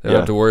 they don't Yeah.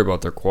 have to worry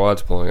about their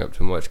quads pulling up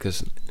too much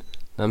because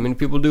not many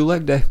people do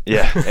leg day.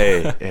 yeah,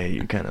 hey,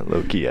 you kind of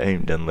low key. I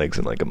ain't done legs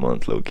in like a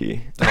month, low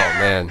key. Oh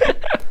man,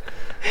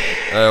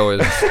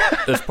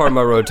 that's part of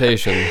my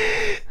rotation.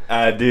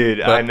 Dude,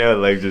 But- I know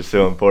legs are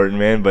so important,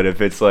 man. But if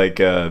it's like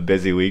a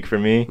busy week for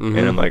me, Mm-hmm.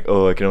 and I'm like,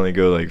 oh, I can only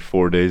go like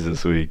 4 days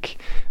this week,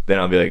 then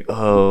I'll be like,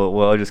 oh,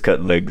 well, I'll just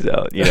cut legs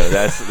out.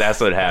 That's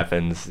what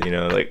happens.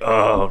 Like,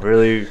 oh,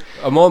 really?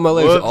 I'm on my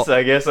legs. Whoops,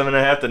 I guess I'm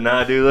gonna have to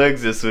not do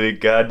legs this week.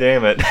 God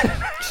damn it.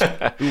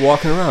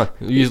 Walking around,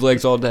 use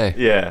legs all day.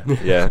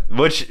 Yeah.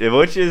 Which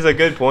is a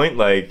good point.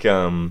 Like,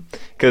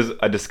 because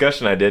a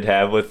discussion I did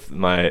have with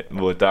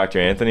Dr.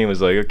 Anthony was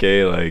like,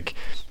 okay, like,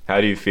 how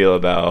do you feel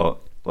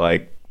about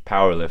like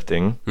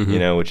powerlifting?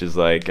 Which is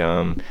like,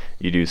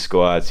 you do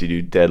squats, you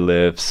do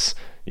deadlifts,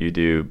 you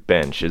do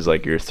bench is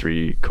like your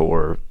 3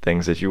 core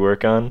things that you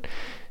work on.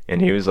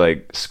 And he was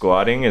like,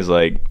 squatting is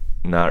like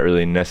not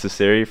really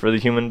necessary for the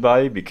human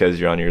body because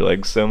you're on your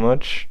legs so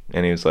much.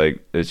 And he was like,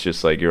 it's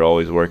just like you're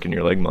always working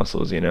your leg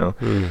muscles,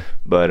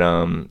 But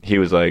he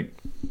was like,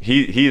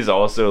 he's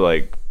also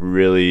like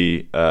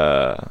really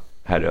how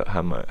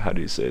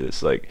do you say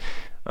this, like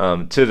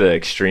to the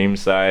extreme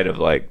side of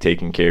like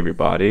taking care of your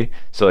body.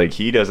 So like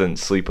he doesn't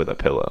sleep with a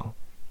pillow.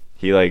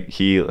 He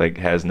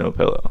has no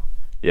pillow.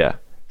 Yeah.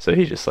 So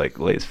he just like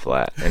lays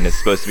flat, and it's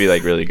supposed to be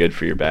like really good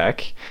for your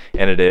back,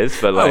 and it is.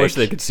 But like, I wish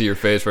they could see your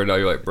face right now.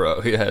 You're like,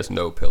 bro, he has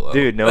no pillow.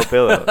 dude, no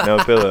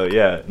pillow.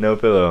 Yeah, no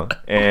pillow.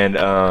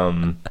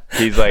 And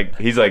he's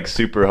like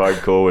super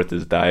hardcore with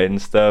his diet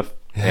and stuff.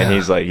 Yeah. And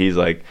he's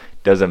like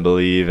doesn't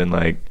believe in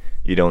like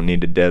you don't need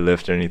to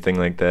deadlift or anything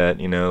like that.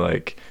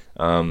 Like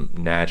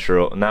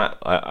natural. Not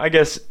I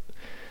guess.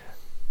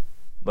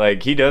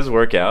 Like he does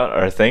work out,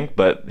 I think,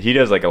 but he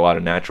does like a lot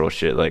of natural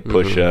shit, like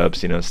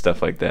push-ups,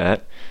 stuff like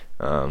that.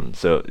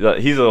 So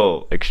he's a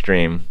little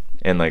extreme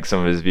in like some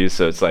of his views.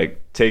 So it's like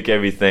take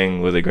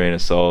everything with a grain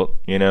of salt,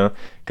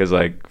 because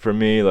like for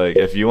me, like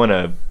if you want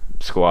to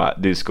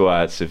do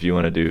squats. If you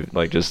want to do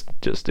like just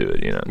do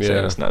it. You know what I'm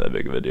saying? It's not that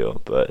big of a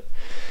deal. But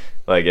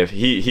like if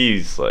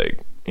he's like,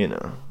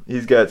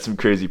 he's got some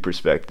crazy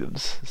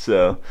perspectives.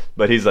 So,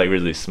 but he's like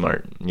really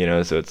smart.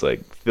 So it's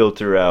like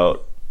filter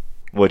out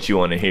what you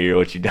want to hear,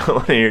 what you don't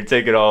want to hear,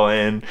 take it all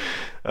in,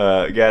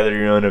 gather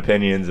your own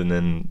opinions, and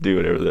then do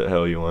whatever the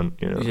hell you want.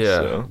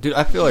 So. Dude,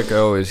 I feel like I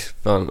always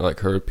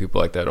heard people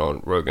like that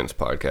on Rogan's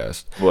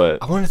podcast. What?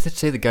 I wanted to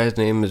say the guy's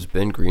name is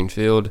Ben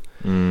Greenfield.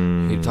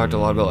 He talked a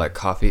lot about like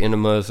coffee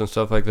enemas and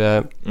stuff like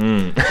that.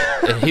 And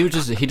he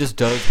just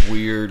does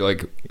weird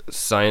like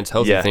science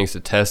healthy things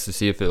to test to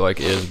see if it like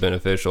is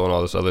beneficial and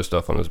all this other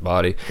stuff on his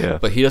body. Yeah.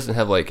 But he doesn't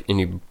have like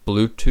any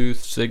Bluetooth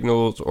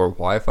signals or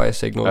Wi-Fi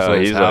signals in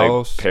his he's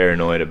house. like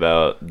paranoid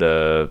about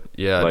the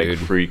dude.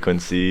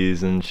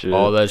 frequencies and shit.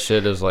 All that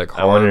shit is like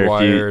I wonder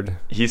hardwired.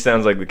 if he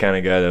sounds like the kind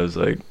of guy that was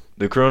like,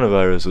 the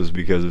coronavirus was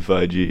because of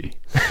 5G.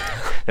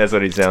 That's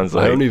what he sounds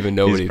like. I don't even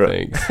know He's what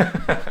he thinks.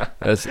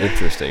 That's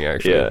interesting,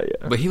 actually.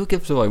 Yeah. But he will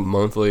give some like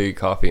monthly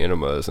coffee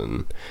enemas,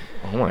 and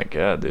Oh my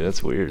god, dude,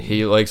 that's weird.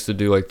 he likes to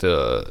do like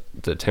the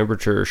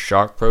temperature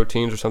shock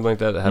proteins or something like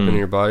that happen in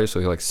your body. So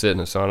he like sit in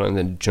a sauna and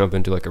then jump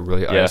into like a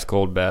really ice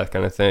cold bath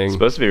kind of thing. It's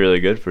supposed to be really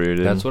good for you,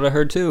 dude. That's what I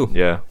heard too.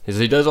 Yeah.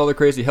 He does all the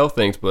crazy health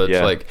things, but Yeah.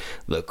 it's like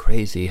the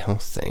crazy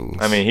health things.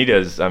 I mean, he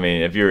does. I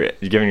mean, if you're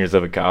giving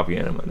yourself a coffee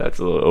enema, that's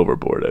a little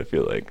overboard, I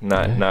feel like.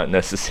 Not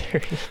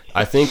necessary.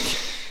 I think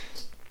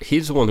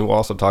he's the one who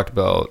also talked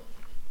about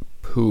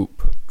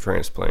poop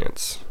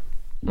transplants.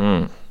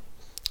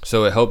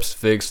 So it helps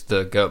fix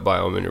the gut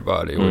biome in your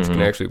body, which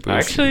can actually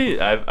boost.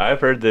 I've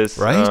heard this.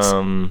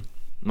 Right?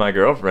 My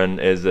girlfriend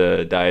is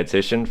a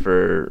dietitian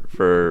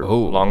for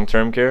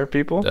long-term care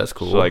people. That's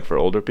cool. So like for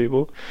older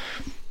people.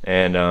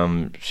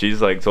 And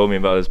she's like told me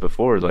about this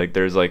before. Like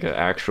there's like an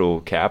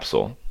actual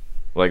capsule.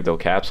 Like they'll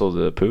capsule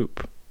the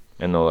poop.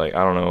 And they'll like,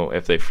 I don't know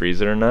if they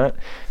freeze it or not,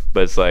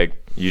 but it's like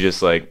you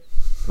just like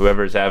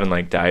whoever's having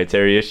like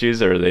dietary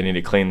issues or they need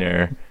to clean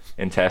their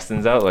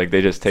intestines out, like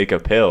they just take a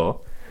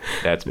pill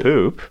that's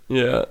poop.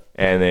 Yeah.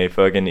 And they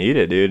fucking eat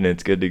it, dude, and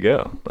it's good to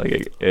go.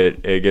 Like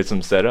it gets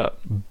them set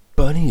up.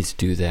 Bunnies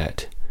do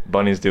that.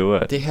 Bunnies do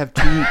what? They have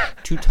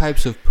two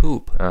types of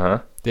poop. Uh-huh.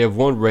 They have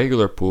one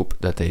regular poop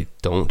that they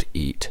don't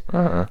eat.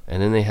 And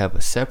then they have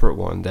a separate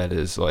one that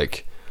is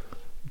like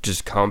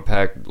just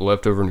compact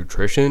leftover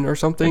nutrition or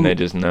something. And they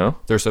just know?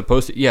 They're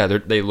supposed to, yeah,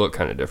 they look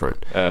kind of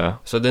different.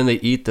 So then they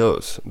eat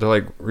those. They're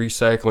like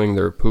recycling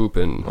their poop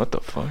and What the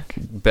fuck?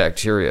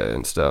 bacteria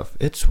and stuff.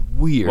 It's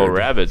weird. Well,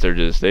 rabbits are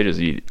they just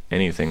eat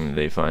anything that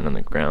they find on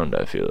the ground,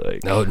 I feel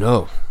like.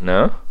 No.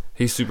 No?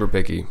 He's super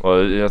picky.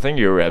 Well, I think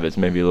your rabbit's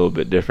maybe a little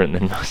bit different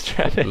than most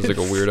rabbits. He's like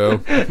a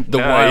weirdo. The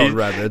No, wild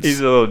rabbits. He's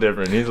a little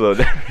different. He's a little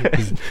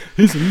different.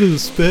 He's a little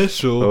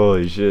special.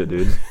 Holy shit,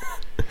 dude.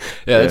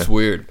 Yeah, it's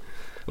weird.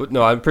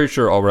 No, I'm pretty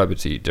sure all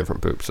rabbits eat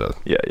different poop, so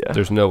Yeah.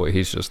 there's no way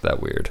he's just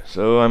that weird.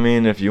 So, I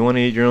mean, if you want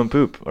to eat your own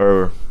poop,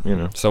 or,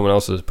 Someone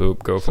else's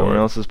poop, go for someone it.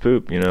 else's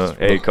poop,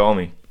 hey, call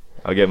me.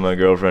 I'll get my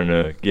girlfriend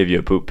to give you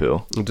a poop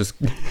pill Just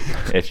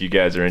if you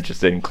guys are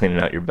interested in cleaning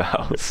out your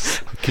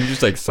bowels. can you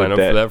just like sign up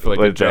for that for like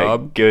a with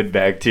job? that good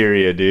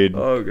bacteria, dude.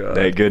 Oh god.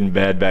 That good and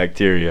bad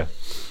bacteria.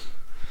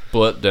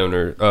 Blood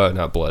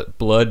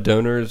blood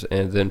donors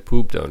and then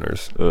poop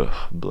donors. Ugh,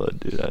 blood,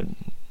 dude.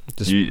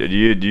 Just- Do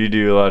you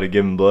do a lot of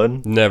giving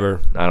blood?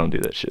 Never. I don't do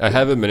that shit. I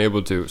haven't been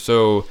able to.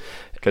 So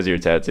Because of your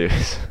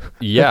tattoos.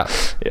 yeah.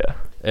 Yeah.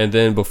 And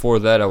then before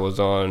that I was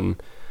on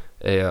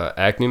a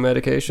acne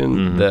medication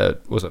Mm-hmm.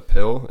 that was a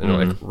pill and it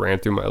like ran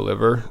through my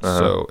liver,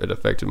 so it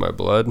affected my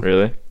blood.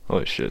 Really?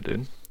 Holy shit,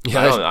 dude.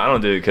 Yeah, I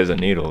don't do it because of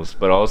needles,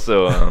 but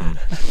also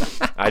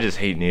I just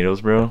hate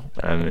needles, bro.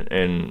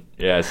 And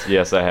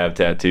yes, I have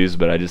tattoos,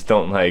 but I just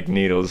don't like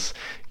needles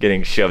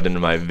getting shoved into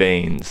my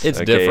veins.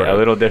 It's different. A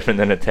little different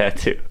than a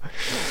tattoo.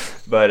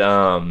 But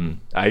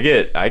I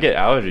get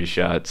allergy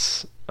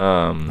shots.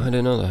 I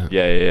didn't know that.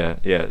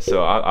 Yeah.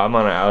 So I'm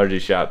on an allergy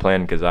shot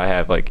plan because I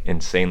have like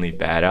insanely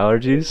bad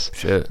allergies.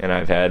 Shit. And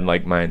I've had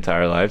like my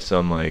entire life, so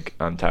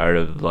I'm tired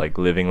of like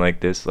living like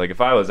this. Like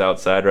if I was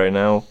outside right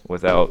now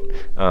without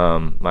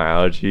my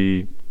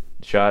allergy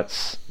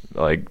shots,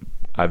 like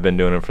I've been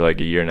doing it for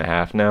like a year and a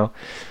half now,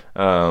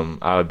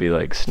 I would be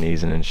like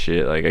sneezing and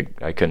shit. Like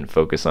I couldn't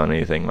focus on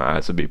anything. My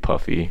eyes would be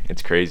puffy.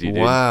 It's crazy,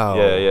 dude. Wow.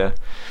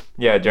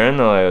 Yeah. During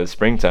the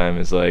springtime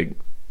is like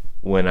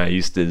when I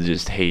used to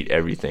just hate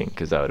everything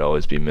because I would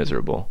always be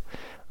miserable.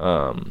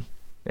 But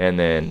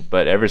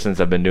ever since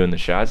I've been doing the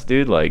shots,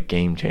 dude, like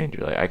game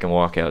changer. Like I can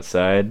walk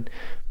outside,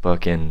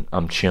 fucking,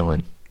 I'm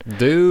chilling.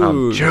 Dude.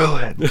 I'm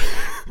chilling.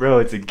 Bro,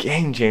 it's a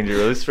game changer.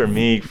 At least for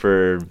me,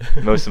 for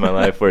most of my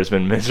life where it's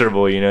been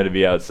miserable, to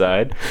be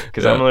outside.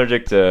 Because I'm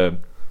allergic to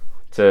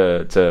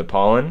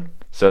pollen.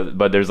 So,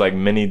 but there's like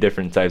many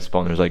different types of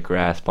pollen. There's like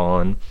grass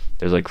pollen.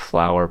 There's like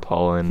flower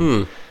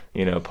pollen.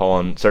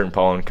 Certain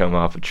pollen come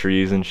off of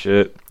trees and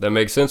shit. That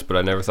makes sense, but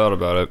I never thought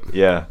about it.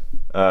 Yeah.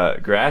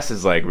 Grass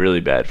is like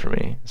really bad for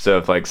me. So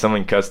if like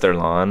someone cuts their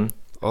lawn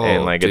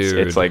and like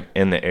it's like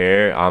in the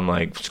air, I'm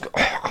like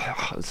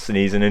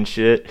sneezing and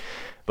shit.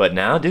 But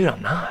now, dude,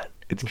 I'm not.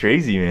 It's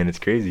crazy, man. It's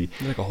crazy.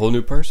 You're like a whole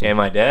new person. And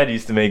my parents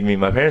used to make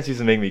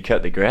me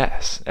cut the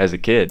grass as a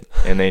kid,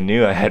 and they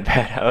knew I had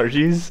bad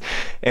allergies,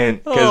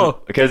 and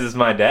because it's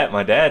my dad.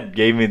 My dad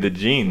gave me the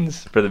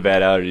genes for the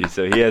bad allergies,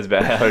 so he has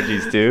bad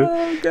allergies too.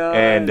 Oh god.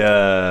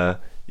 And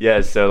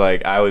yeah, so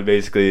like I would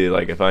basically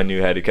like if I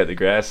knew how to cut the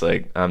grass,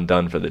 like I'm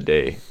done for the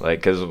day. Like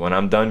because when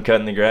I'm done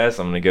cutting the grass,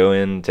 I'm gonna go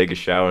in, take a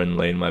shower, and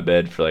lay in my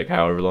bed for like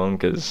however long,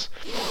 because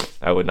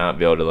I would not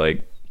be able to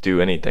like do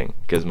anything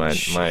because my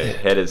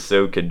head is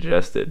so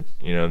congested.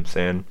 You know what I'm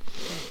saying?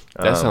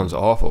 That sounds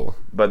awful.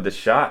 But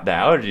the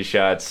allergy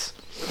shots,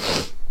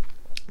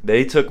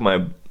 they took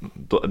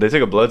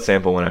a blood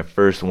sample when I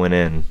first went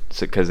in,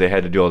 because they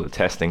had to do all the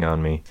testing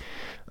on me.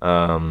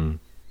 And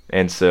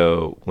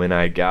so when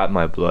I got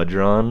my blood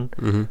drawn,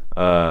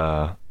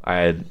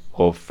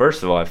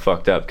 first of all, I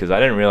fucked up because I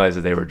didn't realize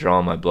that they were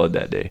drawing my blood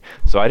that day.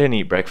 So I didn't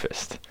eat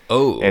breakfast.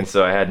 Oh. And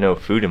so I had no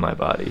food in my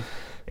body.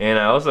 And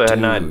I also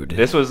had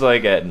this was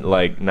like at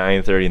like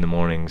 9:30 in the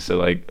morning. So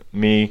like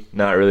me,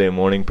 not really a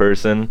morning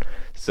person.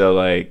 So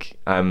like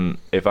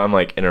if I'm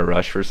like in a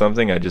rush for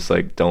something, I just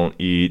like don't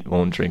eat,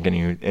 won't drink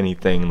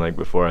anything like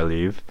before I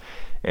leave.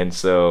 And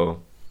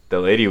so the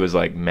lady was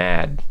like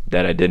mad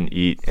that I didn't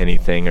eat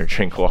anything or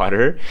drink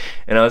water.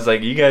 And I was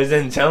like, you guys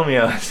didn't tell me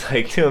I was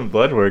like doing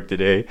blood work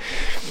today.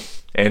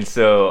 And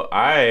so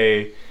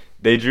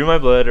they drew my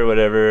blood or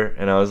whatever,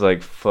 and I was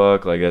like,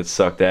 fuck, like that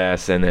sucked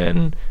ass. And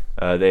then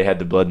they had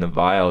the blood in the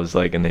vials,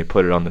 like, and they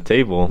put it on the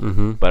table,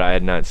 but I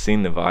had not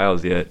seen the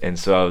vials yet. And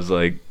so I was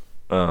like,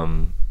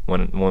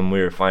 when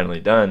we were finally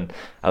done,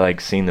 I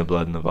like seen the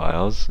blood in the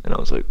vials, and I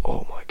was like,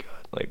 oh my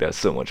god, like that's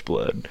so much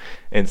blood.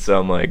 And so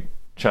I'm like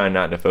trying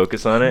not to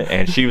focus on it,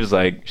 and she was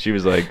like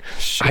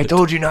I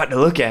told you not to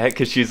look at it,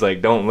 because she's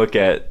like, don't look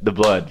at the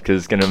blood because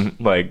it's gonna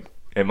like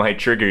it might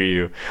trigger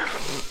you.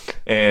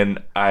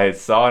 And I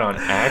saw it on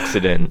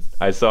accident.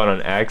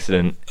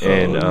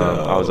 And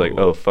I was like,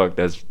 oh fuck,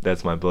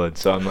 that's my blood.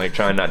 So I'm like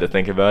trying not to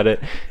think about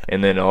it,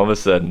 and then all of a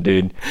sudden,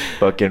 dude,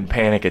 fucking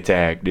panic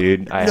attack,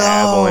 dude. I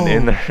have one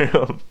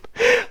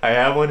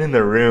in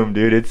the room.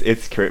 Dude.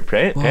 It's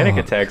panic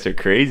attacks are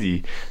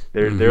crazy.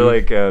 They're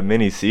like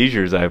mini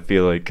seizures, I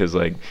feel like, because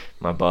like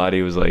my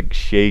body was like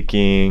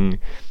shaking,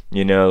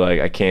 You know, like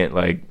I can't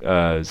like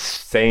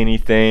say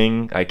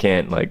anything. I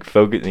can't like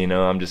focus. You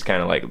know, I'm just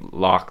kind of like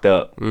locked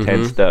up,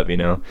 tensed up. You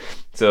know,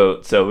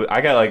 so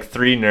I got like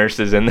 3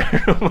 nurses in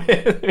there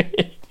with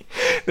me.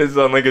 This is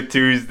on like a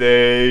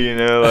Tuesday, you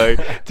know,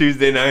 like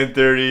Tuesday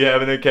 9:30,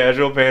 having a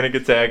casual panic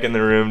attack in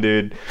the room,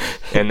 dude.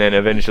 And then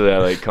eventually I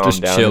like calmed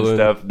Just down chilling. and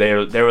stuff. They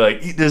were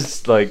like, eat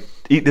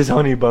this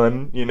honey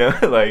bun, you know,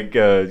 like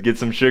get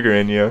some sugar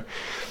in you,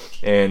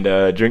 and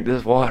drink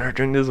this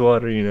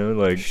water, you know,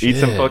 like eat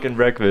some Shit. fucking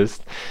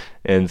breakfast.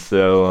 And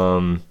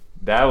so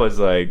that was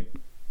like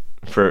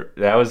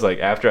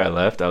after I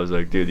left, I was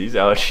like, dude, these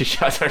allergy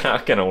shots are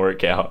not gonna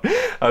work out.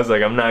 I was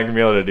like, I'm not gonna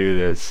be able to do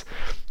this.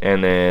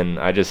 And then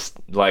I just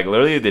like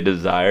literally the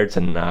desire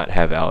to not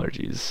have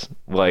allergies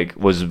like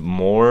was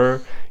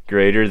more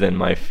greater than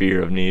my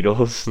fear of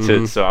needles.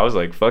 So I was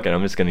like, fuck it,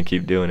 I'm just gonna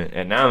keep doing it.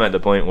 And now I'm at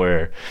the point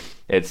where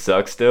it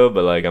sucks still,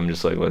 but like I'm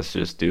just like, let's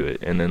just do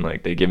it. And then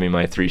like they give me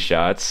my 3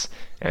 shots,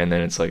 and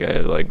then it's like I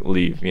like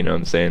leave, you know what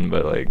I'm saying?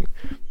 But like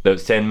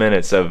those 10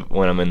 minutes of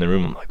when I'm in the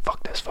room, I'm like,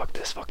 fuck this.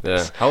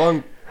 Yeah.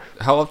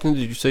 How often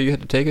did you say you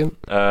had to take it?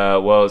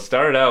 Well, it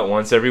started out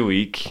once every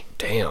week.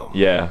 Damn.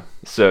 Yeah,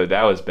 so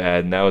that was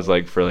bad, and that was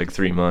like for like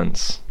 3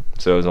 months,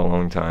 so it was a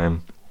long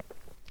time.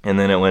 And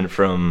then it went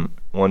from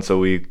once a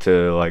week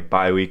to like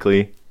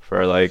bi-weekly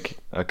for like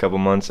a couple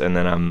months, and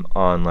then I'm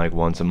on like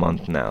once a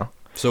month now.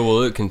 So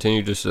will it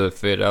continue just to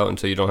fade out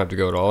until you don't have to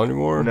go at all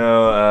anymore?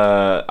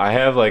 No, I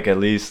have like at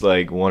least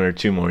like 1 or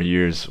 2 more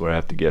years where I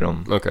have to get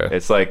them. Okay.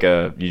 It's like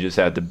you just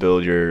have to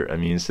build your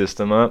immune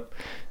system up.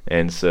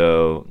 And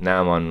so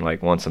now I'm on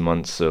like once a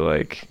month, so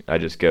like I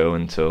just go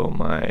until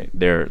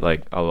they're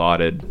like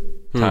allotted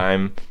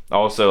time.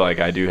 Also, like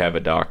I do have a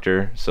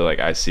doctor, so like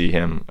I see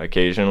him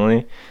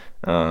occasionally.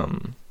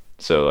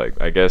 So like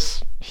I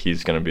guess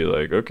he's gonna be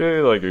like, okay,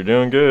 like you're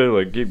doing good,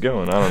 like keep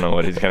going. I don't know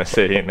what he's gonna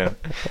say, you know.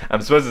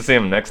 I'm supposed to see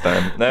him next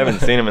time. I haven't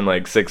seen him in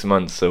like 6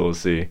 months, so we'll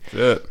see.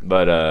 Shit.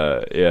 But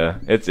yeah,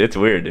 it's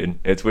weird, dude.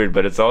 It's weird,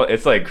 but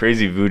it's like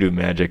crazy voodoo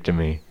magic to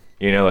me.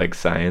 You know, like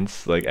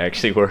science, like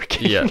actually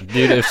working. Yeah,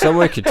 dude, if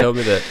someone could tell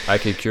me that I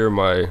could cure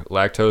my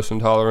lactose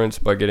intolerance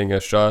by getting a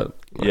shot.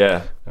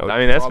 Yeah. I would I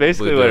mean, that's probably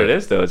basically do what it. it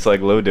is, though. It's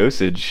like low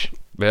dosage.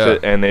 Yeah. So,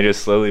 and they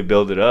just slowly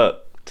build it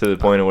up to the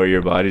point of where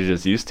your body's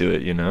just used to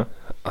it, you know?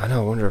 I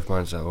know, I wonder if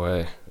mine's that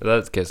way.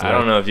 That's guessing. I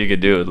don't know if you could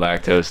do it with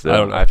lactose, though. I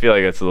don't know. I feel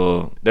like there's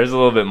a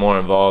little bit more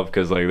involved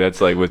because, like,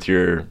 that's like with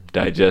your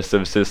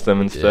digestive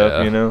system and stuff,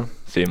 Yeah. you know?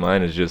 See,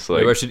 mine is just like,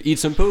 Maybe I should eat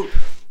some poop.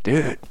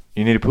 dude,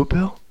 you need a poop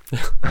pill?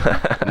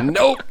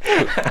 Nope.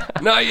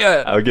 Not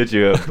yet. I'll get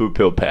you a poop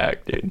pill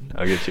pack, dude.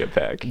 I'll get you a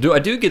pack. I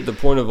do get the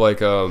point of like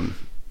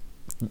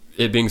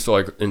it being so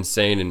like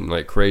insane and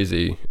like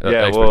crazy Yeah,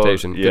 well,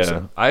 expectation. 'Cause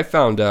yeah. I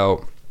found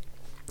out,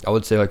 I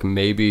would say like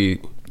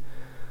maybe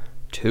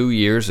 2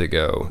 years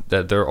ago,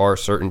 that there are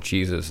certain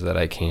cheeses that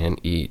I can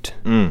eat.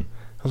 I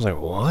was like,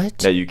 what?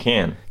 That you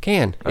can.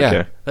 Can, yeah.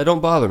 Okay. That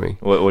don't bother me.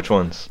 Which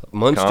ones?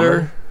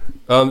 Munster,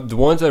 the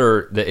ones that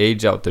are the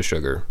age out the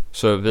sugar.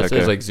 So if this Okay.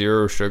 is like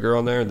 0 sugar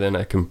on there, then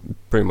I can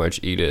pretty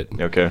much eat it.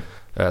 Okay.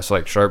 So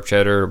like sharp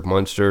cheddar,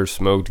 Munster,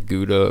 smoked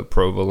Gouda,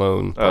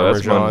 provolone, Oh,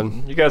 that's Parmesan.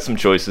 fun. You got some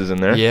choices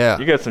in there. Yeah.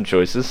 You got some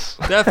choices.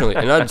 Definitely.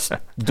 And I just,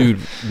 dude,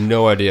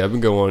 no idea. I've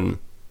been going,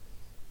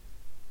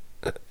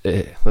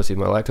 let's see,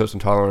 my lactose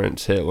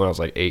intolerance hit when I was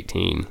like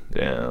 18.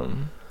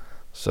 Damn.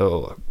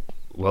 So,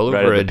 well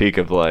Right over at the peak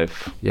of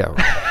life. Yeah.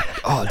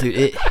 Oh,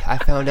 dude, I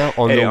found out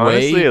on Hey, the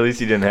honestly, way. at least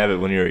you didn't have it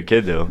when you were a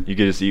kid, though. You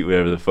could just eat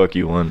whatever the fuck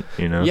you want,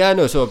 you know? Yeah,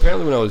 no. So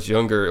apparently, when I was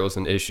younger, it was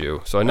an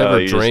issue. So I never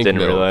you drank just didn't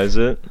milk. realize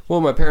it?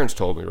 Well, my parents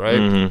told me, right?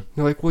 Mhm.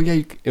 They're like, well,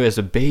 yeah, as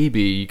a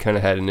baby, you kind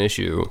of had an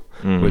issue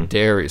with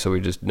dairy, so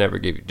we just never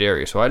gave you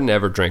dairy. So I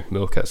never drank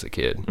milk as a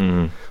kid.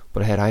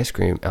 But I had ice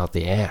cream out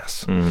the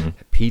ass.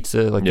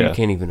 Pizza, like Yeah. you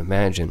can't even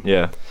imagine.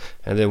 Yeah.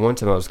 And then one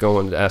time I was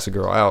going to ask a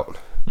girl out.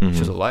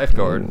 She's a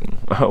lifeguard.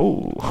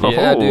 Oh.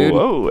 Yeah, dude.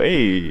 Oh,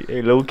 hey,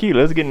 low key,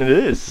 let's get into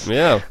this.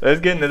 Yeah. Let's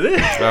get into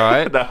this. All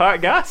right. The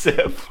hot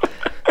gossip.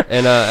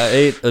 And I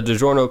ate a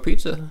DiGiorno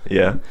pizza.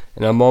 Yeah.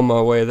 And I'm on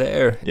my way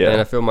there. Yeah.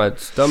 And I feel my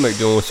stomach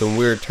doing some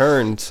weird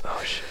turns.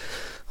 Oh, shit.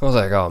 I was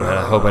like, oh, man,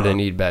 I hope I didn't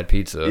eat bad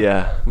pizza.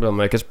 Yeah. But I'm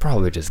like, it's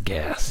probably just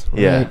gas.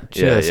 Yeah. right?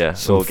 Yeah. Just Yeah.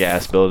 some Little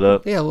gas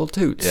buildup. Yeah, little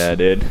toots. Yeah,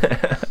 dude.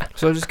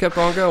 So I just kept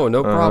on going,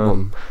 no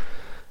problem.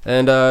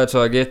 And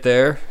so I get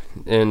there,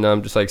 and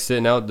I'm just like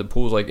sitting out. The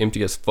pool's like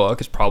empty as fuck.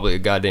 It's probably a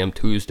goddamn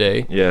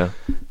Tuesday. Yeah.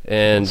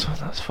 And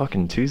That's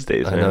fucking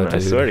Tuesdays, I man. know, I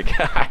dude. swear to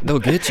God. they'll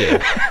get you.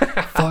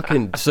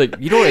 Fucking, it's like,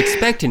 you don't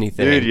expect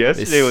anything. Dude, They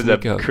yesterday was a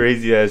sneak up.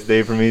 crazy ass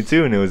day for me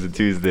too, and it was a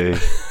Tuesday.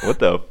 What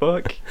the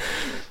fuck?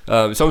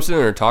 So I'm sitting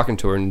there talking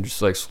to her and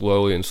just like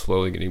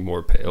slowly getting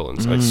more pale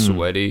and like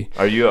sweaty.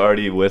 Are you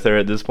already with her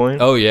at this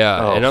point? Oh yeah,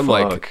 Oh, and I'm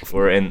like, fuck.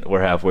 We're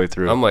halfway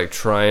through. I'm like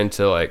trying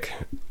to like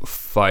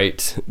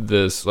fight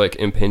this like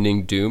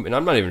impending doom, and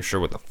I'm not even sure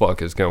what the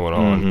fuck is going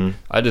on.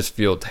 I just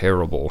feel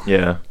terrible.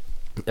 Yeah.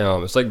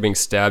 It's like being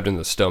stabbed in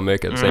the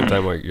stomach at the same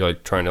time like you're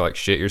like trying to like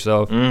shit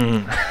yourself.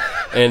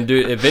 And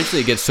dude,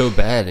 eventually it gets so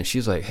bad, and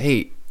she's like,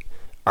 "Hey,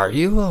 are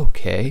you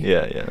okay?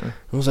 Yeah.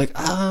 I was like,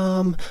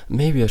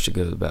 maybe I should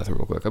go to the bathroom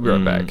real quick. I'll be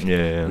right back.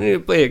 Yeah. I need to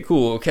play it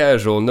cool,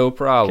 casual, no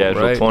problem,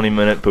 Casual right?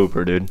 20-minute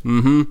pooper, dude.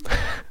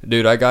 Mm-hmm.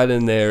 Dude, I got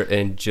in there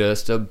and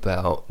just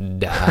about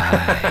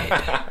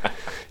died.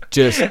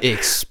 Just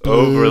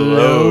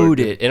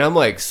exploded. And I'm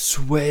like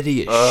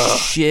sweaty as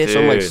shit.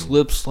 So I'm like dude.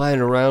 slip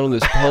sliding around in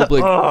this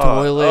public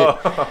toilet.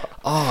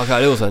 Oh,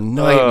 God, it was a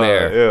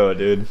nightmare. Yeah,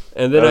 dude.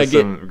 And then That's I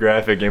get... some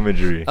graphic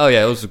imagery. Oh,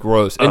 yeah, it was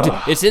gross. And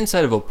it's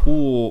inside of a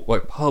pool,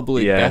 like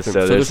public bathroom.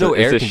 So there's no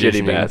air conditioning. It's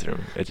a shitty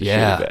bathroom. It's a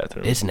shitty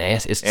bathroom. It's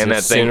nasty. It's and a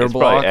that thing center is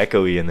block.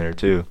 probably echoey in there,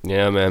 too.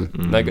 Yeah, man.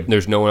 Like,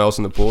 there's no one else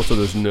in the pool, so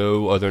there's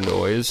no other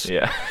noise.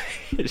 Yeah.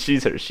 She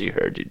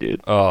heard you,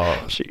 dude.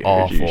 Oh, She heard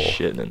awful. you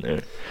shitting in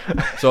there.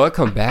 So I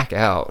come back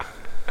out.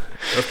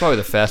 That's probably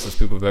the fastest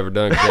people have ever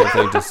done. Because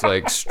everything just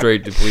like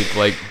straight deplete,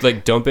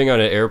 like dumping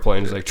on an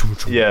airplane is like. Choo,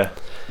 choo. Yeah.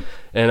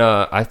 And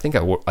I think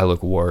I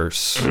look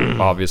worse,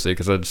 obviously,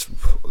 because I just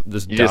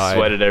You died. just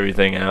sweated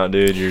everything out,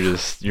 dude.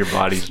 Your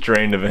body's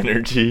drained of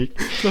energy.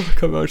 So I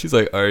come out. She's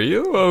like, "Are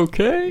you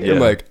okay?" Yeah. I'm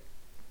like,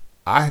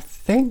 "I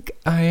think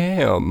I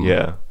am."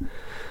 Yeah.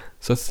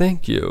 So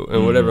thank you,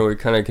 and whatever. We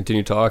kind of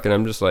continue talking.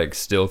 I'm just like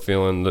still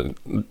feeling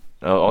the.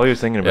 All you're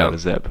thinking about Yeah.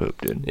 is that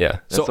poop, dude. Yeah.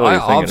 That's So all I you're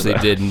thinking obviously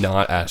about. did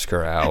not ask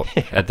her out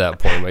at that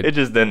point. It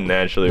just didn't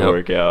naturally Nope.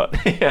 work out.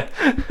 Yeah.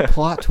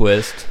 Plot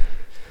twist.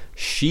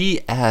 She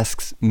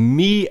asks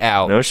me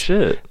out No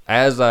shit,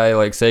 as I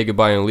like say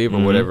goodbye and leave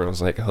or whatever. And I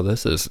was like, oh,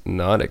 this is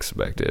not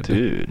expected.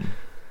 dude.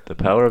 The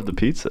power of the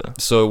pizza.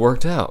 So it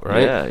worked out,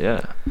 right?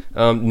 Yeah.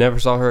 Never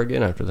saw her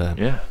again after that.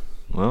 Yeah.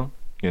 Well,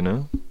 you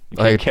know,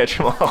 you I- can't catch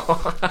them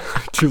all.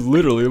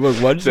 Literally, I'm like,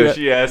 why'd you? So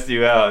she asked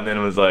you out, and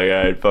then was like,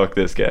 "All right, fuck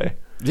this guy."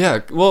 Yeah,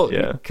 well,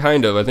 Yeah.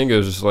 kind of. I think it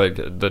was just like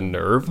the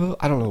nerve.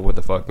 I don't know what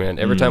the fuck, man.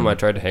 Every time I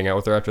tried to hang out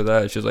with her after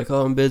that, she was like,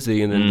 "Oh, I'm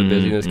busy," and then the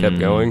busyness kept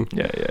going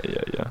Yeah.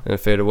 and it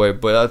faded away.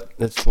 But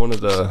it's one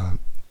of the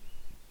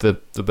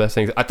best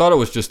things. I thought it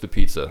was just the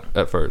pizza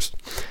at first,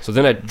 so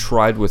then I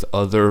tried with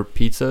other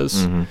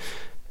pizzas, and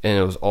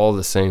it was all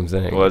the same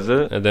thing. Was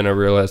it? And then I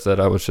realized that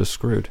I was just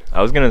screwed.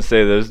 I was gonna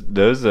say those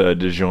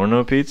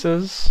DiGiorno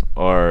pizzas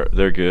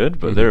they're good,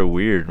 but they're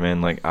weird,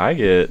 man. Like I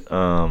get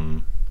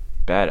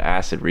bad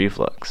acid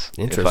reflux if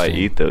I Interesting.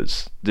 eat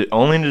those.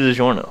 Only the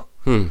DiGiorno.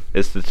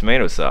 It's the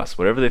tomato sauce,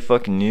 whatever they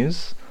fucking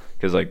use,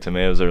 because like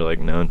tomatoes are like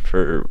known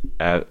for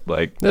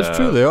That's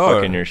true, they are.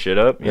 fucking your shit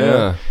up. You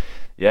know?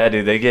 Yeah,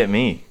 dude, they get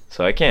me.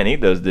 So I can't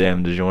eat those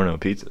damn DiGiorno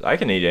pizzas. I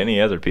can eat any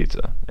other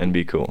pizza and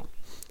be cool.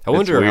 I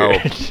wonder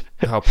weird.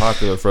 how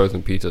popular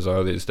frozen pizzas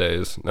are these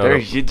days. Now They're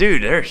that-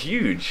 dude, they're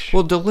huge.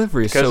 well,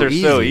 delivery is Because so they're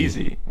so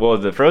easy. Well,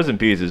 the frozen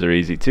pizzas are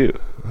easy too.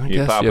 I You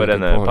guess pop you it have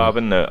in a good point. pop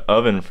in the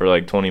oven for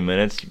like 20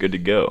 minutes. You're good to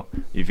go.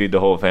 You feed the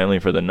whole family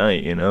for the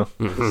night. You know.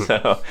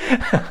 So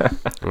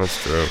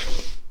That's true.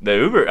 the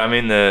Uber, I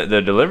mean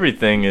the delivery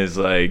thing is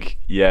like,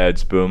 yeah,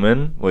 it's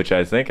booming. Which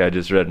I think I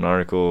just read an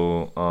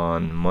article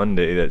on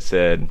Monday that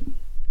said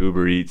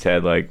Uber Eats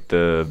had like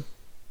the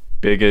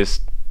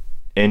biggest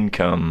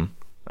income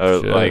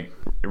or Shit. like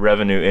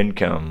revenue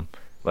income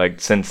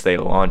like since they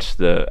launched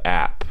the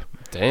app.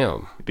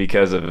 Damn.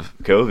 Because of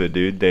COVID,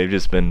 dude, they've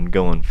just been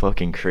going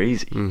fucking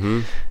crazy.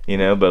 Mm-hmm. You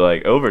know, but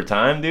like over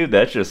time, dude,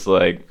 that's just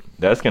like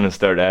that's gonna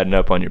start adding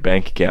up on your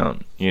bank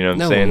account. You know what I'm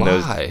No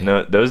saying?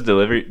 lie. Those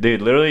delivery,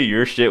 dude, literally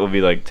your shit will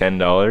be like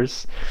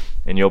 $10,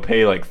 and you'll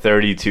pay like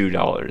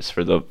 $32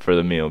 for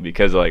the meal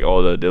because of like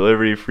all the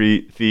delivery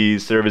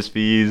fees, service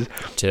fees.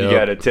 Tip. You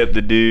gotta tip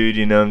the dude.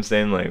 You know what I'm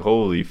saying? Like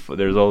holy,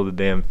 there's all the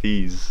damn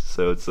fees.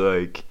 So it's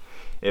like,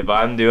 if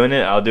I'm doing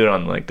it, I'll do it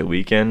on like the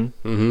weekend.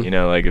 Mhm. You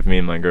know, like if me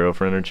and my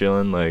girlfriend are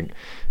chilling, like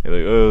you're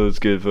like, oh, let's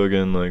get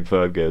fucking like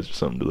Five Guys or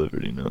something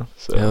delivered. You know?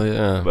 So, Hell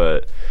yeah.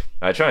 But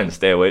I try and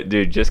stay away,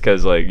 dude, just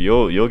because like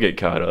you'll get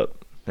caught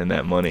up in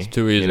that money. It's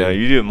too easy. You know,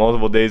 you do it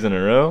multiple days in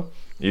a row,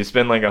 you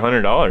spend like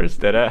 $100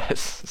 dead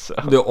ass. So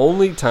The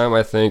only time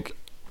I think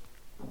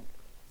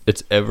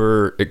it's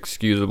ever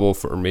excusable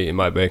for me in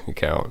my bank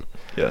account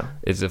yeah.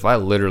 is if I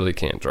literally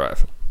can't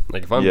drive.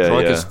 Like if I'm Yeah,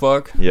 drunk yeah. as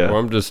fuck, Yeah. or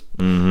I'm just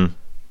Mm-hmm.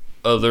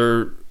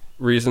 other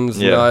reasons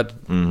Yeah. not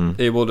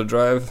Mm-hmm. able to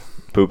drive.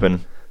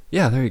 Pooping.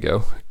 Yeah, there you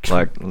go.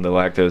 Like the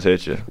lactose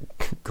hits you.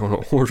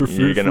 Going to order food.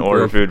 You're gonna from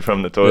order Grub. food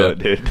from the toilet,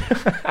 dude.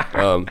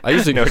 I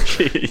usually no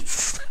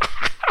cheese.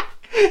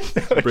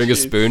 No bring a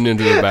cheese. spoon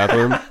into the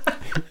bathroom.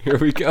 Here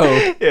we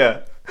go.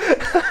 Yeah.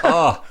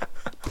 Ah.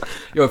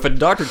 Yo, if a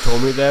doctor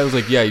told me that, I was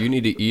like, yeah, you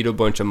need to eat a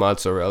bunch of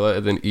mozzarella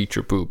and then eat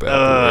your poop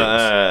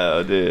afterwards.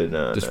 Oh, dude,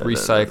 no. Just no,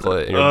 recycle no,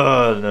 it. No.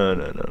 Oh,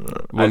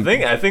 no. When-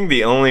 I think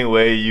the only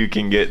way you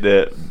can get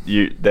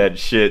that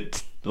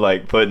shit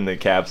like put in the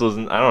capsules,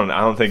 and I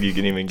don't think you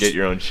can even get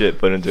your own shit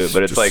put into it,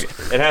 but it's like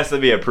it has to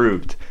be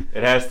approved.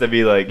 It has to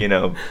be like, you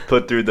know,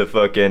 put through the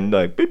fucking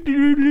like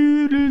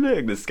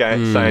the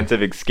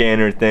scientific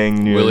scanner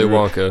thing. Willy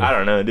Wonka. I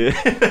don't know, dude.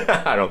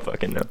 I don't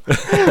fucking know.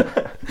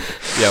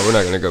 Yeah, we're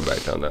not going to go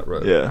back down that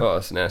road. Yeah. Oh,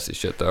 it's nasty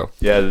shit, though.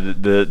 Yeah,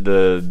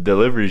 the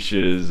delivery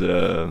shit is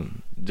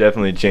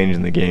definitely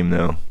changing the game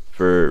though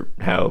for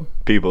how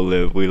people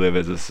live. We live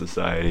as a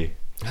society.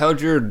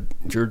 How'd your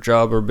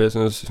job or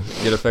business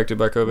get affected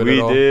by COVID We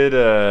at all?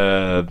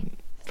 did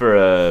for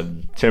a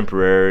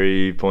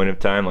temporary point of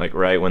time, like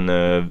right when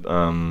the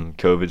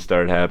COVID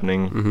started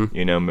happening. Mhm.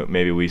 You know,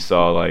 maybe we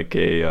saw like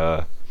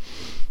a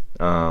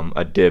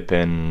dip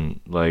in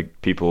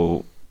like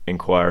people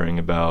inquiring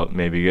about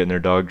maybe getting their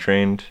dog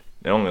trained.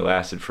 It only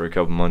lasted for a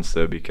couple months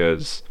though,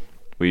 because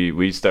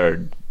we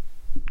started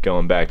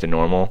going back to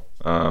normal.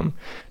 Now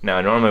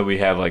normally we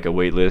have like a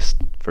wait list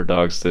for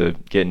dogs to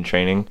get in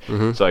training.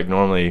 Mhm. So like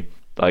normally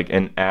like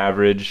an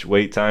average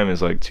wait time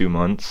is like 2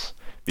 months,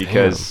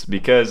 because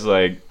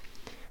like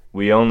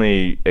we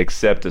only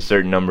accept a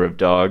certain number of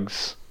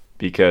dogs,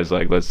 because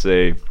like let's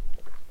say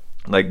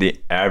like the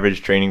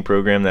average training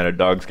program that a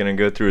dog's gonna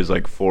go through is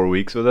like 4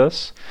 weeks with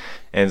us.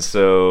 And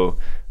so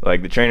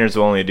like the trainers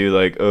will only do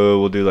like,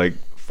 we'll do like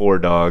 4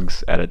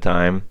 dogs at a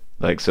time,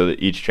 like so that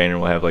each trainer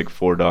will have like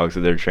 4 dogs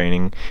that they're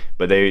training,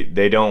 but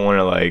they don't want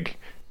to like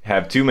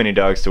have too many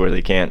dogs to where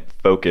they can't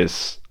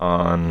focus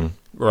on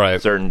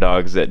Right. certain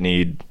dogs that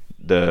need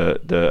the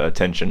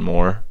attention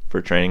more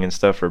for training and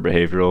stuff, for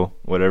behavioral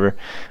whatever.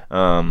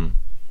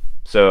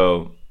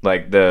 So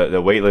like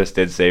the wait list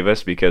did save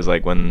us, because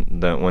like when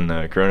the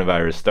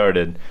coronavirus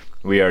started,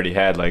 we already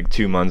had like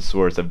 2 months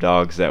worth of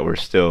dogs that were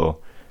still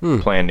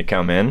planned to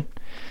come in.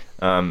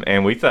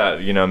 And we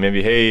thought, you know,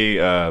 maybe,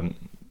 hey,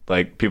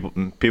 like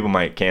people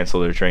might cancel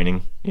their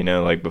training, you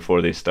know, like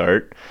before they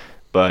start.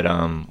 But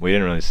we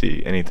didn't really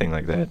see anything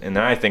like that. And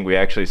then I think we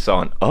actually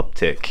saw an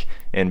uptick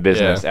in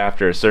business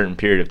after a certain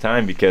period of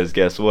time, because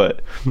guess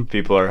what?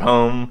 People are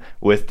home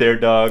with their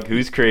dog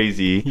who's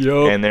crazy,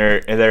 Yup. and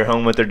they're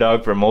home with their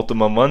dog for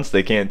multiple months.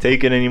 They can't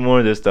take it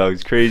anymore. This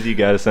dog's crazy.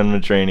 Got to send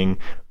them to training.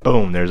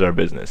 Boom, there's our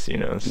business, you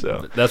know.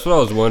 So That's what I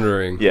was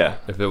wondering. Yeah.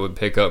 If it would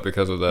pick up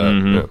because of that.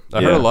 Mhm. Yeah.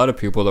 I heard Yeah. a lot of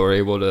people that were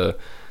able to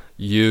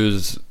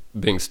use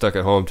being stuck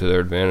at home to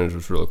their advantage,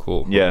 was really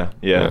cool. yeah.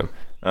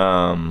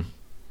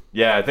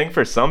 Yeah, I think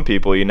for some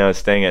people, you know,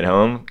 staying at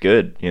home,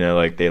 good. You know,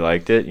 like they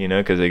liked it, you know,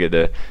 because they get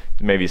to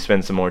maybe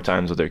spend some more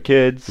times with their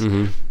kids.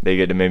 Mhm. They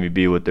get to maybe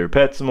be with their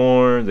pets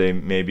more. They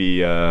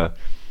maybe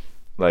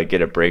like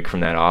get a break from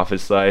that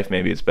office life.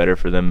 Maybe it's better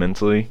for them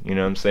mentally. You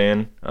know what I'm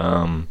saying?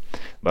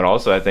 But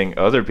also, I think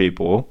other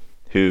people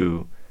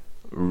who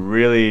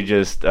really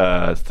just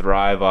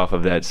thrive off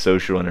of that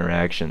social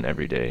interaction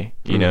every day.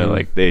 You know, Mhm.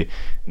 like they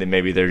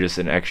maybe they're just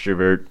an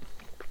extrovert,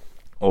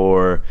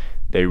 or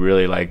they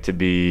really like to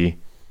be,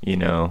 you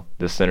know,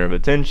 the center of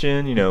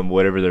attention, you know,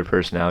 whatever their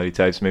personality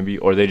types may be,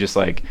 or they just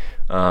like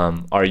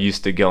are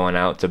used to going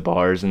out to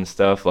bars and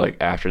stuff like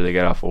after they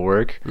get off of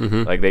work.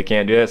 Mhm. Like they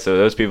can't do that. So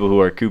those people who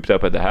are cooped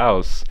up at the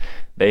house,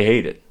 they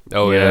hate it.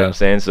 Oh, You know what yeah. I'm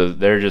saying? So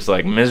they're just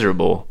like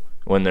miserable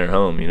when they're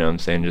home, you know what I'm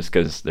saying? Just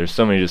because there's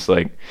so many just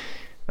like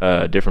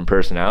different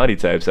personality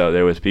types out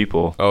there with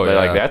people. Oh, But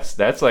like yeah.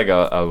 that's like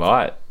a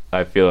lot.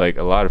 I feel like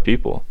a lot of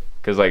people,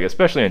 because like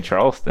especially in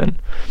Charleston,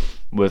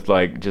 with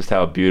like just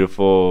how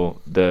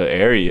beautiful the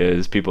area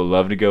is, people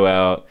love to go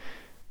out,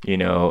 you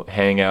know,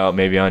 hang out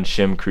maybe on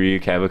Shim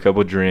Creek, have a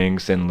couple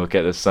drinks, and look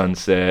at the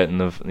sunset and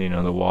the, you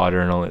know, the water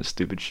and all that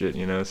stupid shit,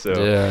 you know.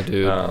 So Yeah,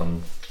 dude.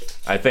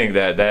 I think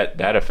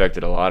that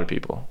affected a lot of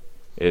people,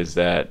 is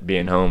that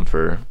being home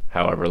for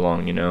however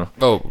long, you know.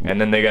 Oh,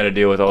 And then they got to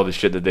deal with all the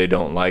shit that they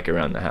don't like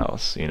around the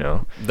house, you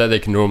know. that they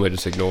can normally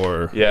just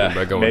ignore. Yeah,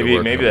 by going to maybe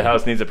work maybe and the all.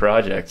 house needs a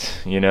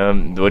project, you know,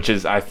 which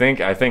is I think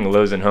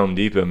Lowe's and Home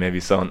Depot maybe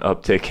saw an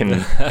uptick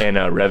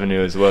in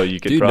revenue as well. You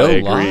could Dude,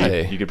 probably no agree.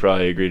 lie. You could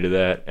probably agree to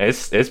that.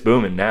 It's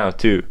booming now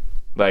too.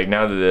 Like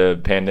now that the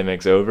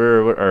pandemic's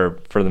over, or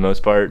for the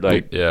most part,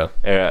 like Yeah.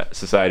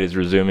 society's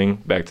resuming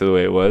back to the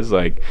way it was.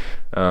 Like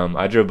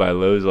I drove by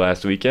Lowe's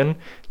last weekend.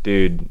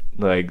 Dude,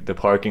 like the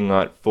parking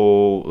lot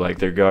full, like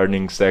their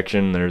gardening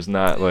section, there's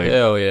not like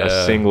Hell yeah.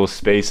 a single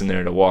space in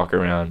there to walk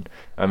around.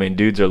 I mean,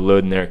 dudes are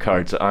loading their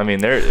carts. I mean,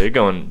 they're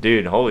going,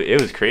 dude,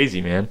 it was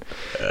crazy, man.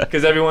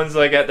 Because everyone's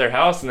like at their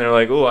house and they're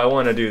like, oh, I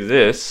want to do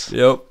this.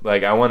 Yep.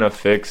 Like, I want to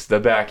fix the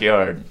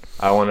backyard.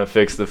 I want to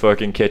fix the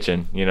fucking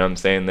kitchen. You know what I'm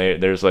saying? They're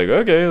just like,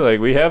 okay, like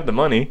we have the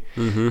money.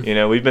 Mhm. You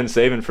know, we've been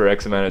saving for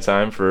X amount of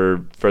time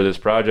for this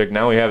project.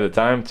 Now we have the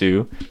time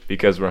to,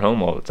 because we're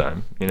home all the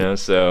time. You know,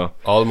 so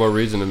All the more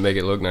reason to make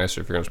it look nicer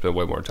if you're gonna spend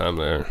way more time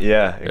there.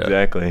 yeah,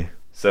 exactly.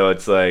 So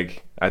it's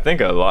like I think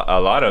a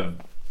lot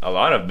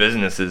of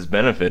businesses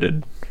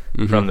benefited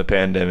from the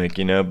pandemic,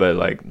 you know, but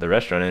like the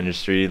restaurant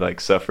industry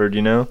like suffered,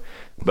 you know.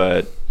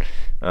 But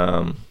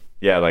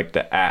yeah, like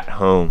the at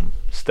home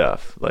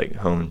stuff, like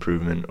home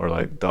improvement, or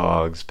like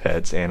dogs,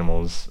 pets,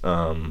 animals.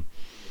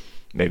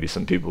 Maybe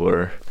some people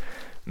are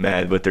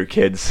mad with their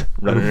kids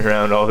running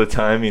around all the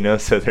time, you know,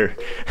 so they're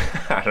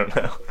I don't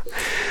know,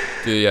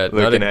 Dude, yeah.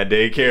 looking at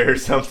daycare or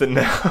something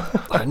now.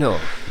 I know.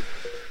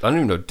 I don't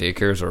even know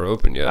daycares are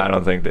open yet. I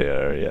don't think they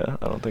are. Yeah,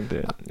 I don't think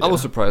they. I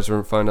was surprised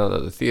to find out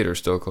that the theater's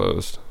still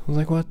closed. I was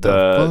like, what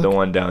the the fuck?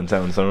 one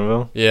downtown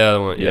Somerville. Yeah,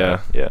 the one.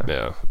 Yeah,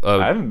 Yeah.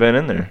 I haven't been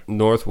in there.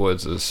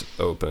 Northwoods is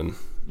open.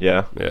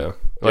 Yeah. Yeah.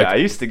 Yeah, I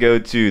used to go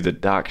to the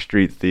Dock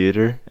Street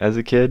Theater as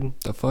a kid.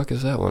 The fuck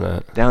is that one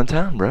at?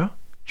 Downtown, bro.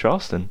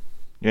 Charleston.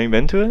 You ain't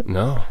been to it?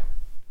 No.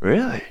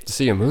 Really? To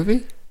see a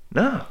movie?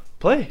 No.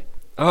 Play.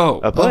 Oh,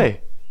 A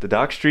play. The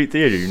Dock Street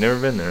Theater. You've never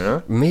been there,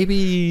 huh?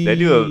 Maybe They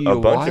do a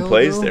bunch of while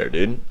plays ago? there,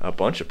 dude. A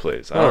bunch of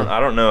plays. Huh. I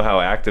don't know how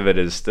active it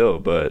is still,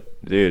 but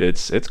dude,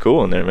 it's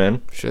cool in there,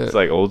 man. Shit. It's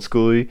like old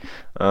schooly.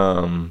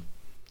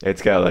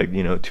 It's got like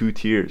 2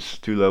 tiers,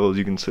 2 levels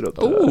you can sit up.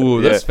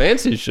 Ooh, that's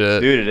fancy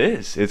shit. dude. It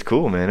is. It's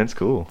cool, man. It's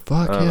cool.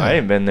 Fuck yeah. I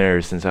ain't been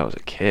there since I was a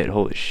kid.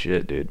 Holy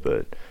shit, dude.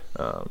 But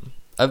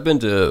I've been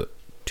to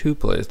 2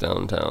 plays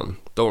downtown.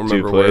 Don't 2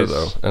 remember where plays?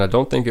 though. And I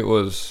don't think it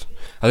was.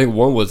 I think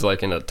one was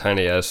like in a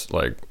tiny ass,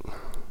 like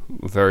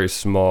very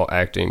small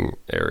acting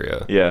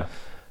area, yeah,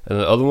 and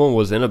the other one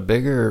was in a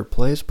bigger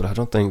place. But I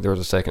don't think there was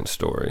a second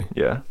story.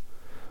 yeah.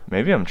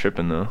 Maybe I'm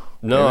tripping though.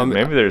 No,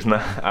 maybe there's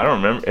not. I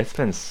don't remember. It's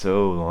been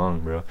so long,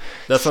 bro.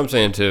 That's what I'm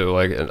saying too.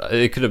 Like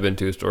it could have been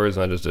 2 stories,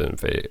 and I just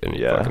didn't pay any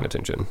Yeah. fucking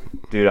attention.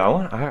 Dude,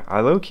 I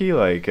low key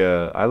like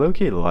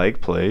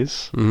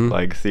plays, Mhm.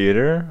 like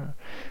theater.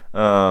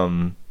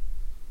 I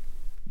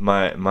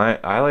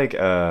like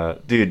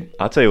dude,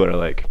 I'll tell you what I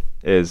like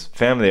is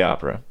Phantom of the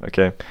Opera.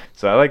 Okay,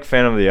 so I like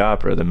Phantom of the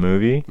Opera, the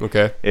movie.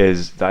 Okay.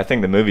 I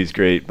think the movie's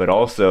great, but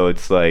also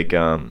it's like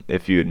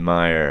if you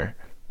admire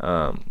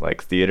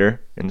like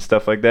theater and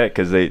stuff like that,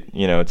 because they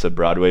it's a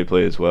Broadway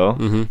play as well.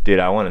 Mhm. Dude,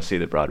 I want to see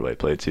the Broadway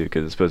play too,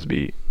 because it's supposed to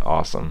be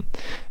awesome.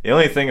 The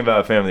only thing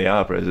about Phantom of the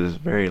Opera is it's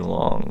very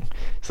long.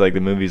 It's like the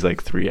movie's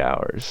like 3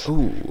 hours,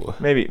 Ooh.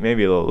 maybe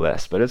a little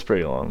less, but it's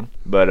pretty long.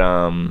 But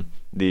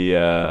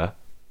the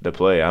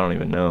play, I don't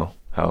even know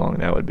how long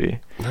that would be.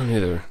 No,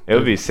 neither. It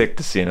would be sick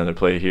to see another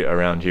play here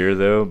around here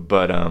though.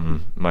 But hey,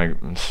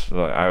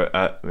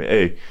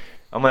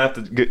 I'm gonna have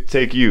to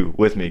take you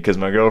with me, because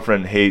my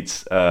girlfriend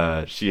hates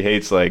she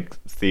hates like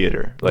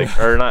theater, like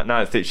or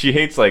not she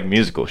hates like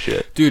musical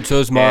shit. Dude,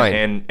 so's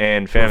mine.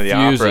 And Phantom of the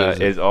Opera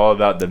Refuses it. is all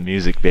about the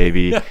music,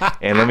 baby.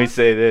 And let me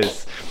say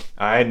this.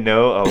 I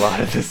know a lot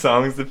of the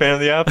songs to Phantom of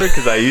the Opera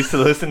because I used to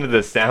listen to the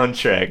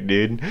soundtrack,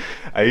 dude.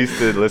 I used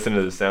to listen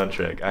to the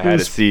soundtrack. I had a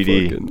That's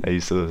CD fucking- I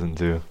used to listen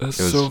to. That's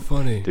It was- so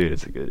funny. Dude,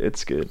 it's good.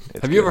 It's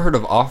Have you ever heard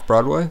of Off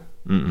Broadway?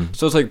 Mm-mm.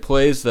 So it's like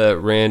plays that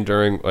ran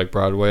during like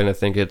Broadway, and I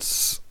think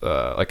it's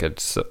like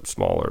it's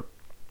smaller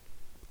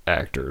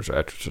actors or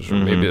actresses, or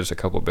maybe there's a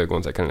couple big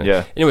ones that kind of.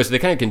 Yeah. Anyways, they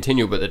kind of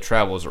continue, but it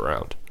travels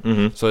around.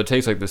 Mm-hmm. So it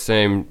takes like the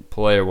same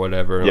play or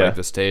whatever, and Yeah. like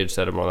the stage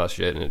set and all that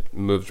shit, and it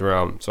moves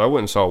around. So I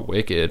went and saw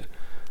Wicked.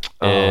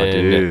 Oh, and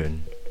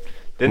dude.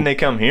 Didn't they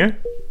come here?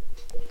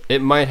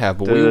 It might have,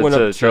 but To, we went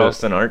to up to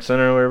Charleston Art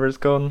Center or whatever it's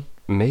called?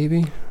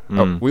 maybe.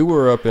 Mm. We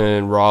were up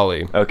in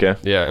Raleigh. Okay.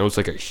 Yeah, and it was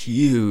like a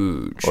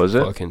huge Was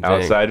it fucking thing.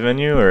 outside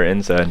venue or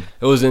inside?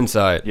 It was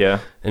inside. Yeah.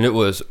 And it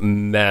was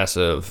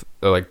massive.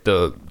 Like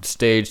the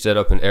stage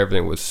setup and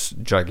everything was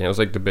gigantic. It was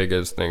like the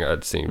biggest thing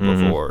I'd seen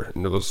before.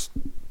 And it was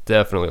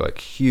definitely like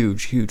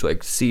huge,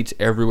 like seats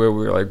everywhere.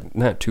 We were like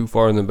not too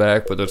far in the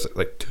back, but there's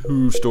like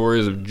 2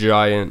 stories of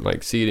giant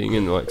like seating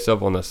and like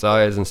stuff on the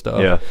sides and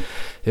stuff. Yeah.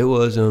 It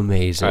was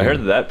amazing. I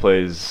heard that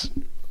plays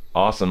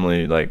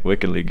awesomely, like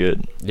wickedly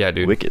good. Yeah,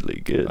 dude. Wickedly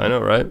good. I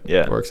know, right?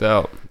 Yeah. Works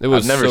out. It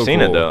was I've never so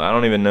seen it cool. though. I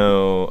don't even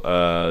know.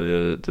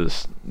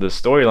 The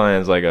storyline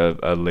is like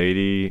a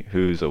lady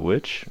who's a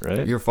witch,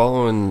 right? You're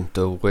following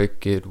the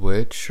Wicked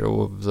Witch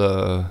of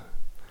the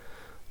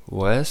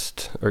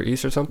West or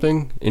East or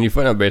something, and you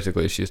find out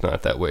basically she's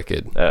not that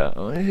wicked.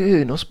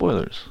 Hey, no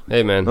spoilers.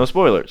 Hey, man. No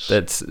spoilers.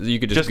 That's you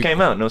could just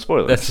came out. No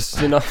spoilers. That's just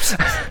synopsis.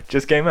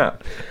 just came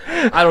out.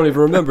 I don't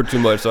even remember too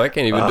much, so I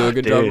can't even do Ah, a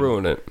good job dude.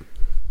 ruining it.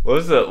 What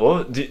was the?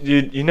 What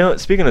you know?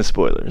 Speaking of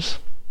spoilers,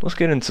 let's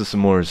get into some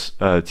more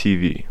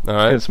TV. All Let's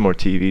right. get into some more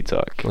TV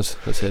talk. Let's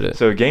hit it.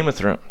 So Game of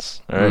Thrones.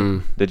 All right.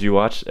 Mm. Did you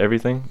watch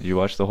everything? Did you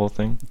watch the whole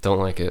thing? Don't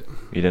like it.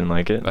 You didn't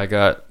like it. I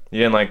got You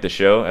didn't like the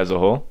show as a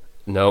whole.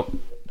 nope.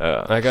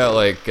 I got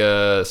like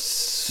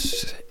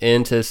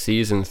into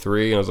season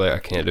 3, and I was like, I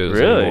can't do this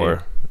Really?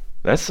 anymore.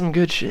 That's some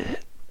good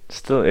shit.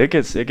 Still, it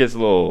gets a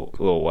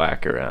little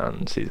whack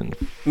around season.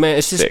 Man,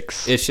 it's just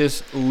 6. it's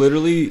just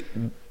literally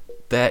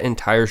that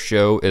entire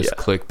show is Yeah.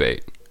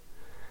 clickbait.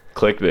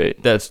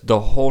 Clickbait. That's the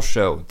whole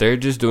show. They're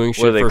just doing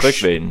shit What are they for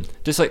clickbaiting?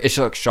 just like it's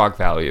like shock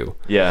value.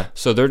 Yeah.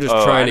 So they're just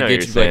Oh, I trying know to what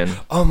get you you're to be like,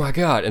 saying. oh my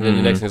god, and then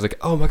the next thing is like,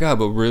 oh my god,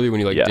 but really when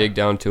you like Yeah. dig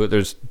down to it,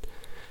 there's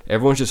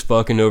everyone's just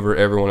fucking over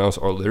everyone else,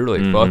 or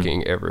literally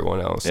fucking everyone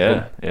else. Yeah.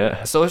 And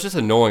Yeah. so it's just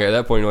annoying. At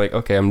that point, you're like,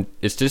 okay,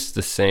 it's just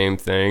the same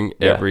thing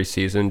Yeah. every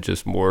season,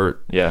 just more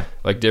Yeah.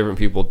 like different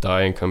people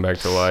die and come back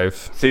to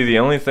life. See, the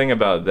only thing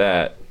about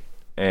that,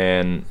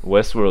 and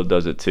Westworld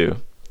does it too,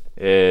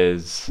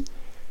 is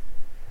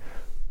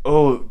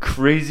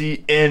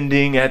crazy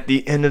ending at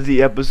the end of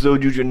the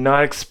episode you should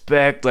not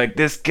expect. Like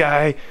this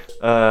guy,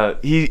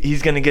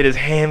 he's gonna get his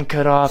hand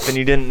cut off and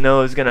he didn't know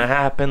it was gonna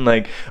happen.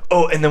 Like,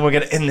 and then we're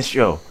gonna end the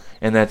show.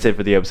 And that's it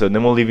for the episode. And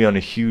then we'll leave you on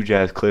a huge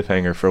ass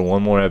cliffhanger for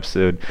one more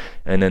episode,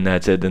 and then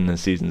that's it. Then the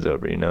season's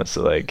over,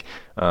 So like,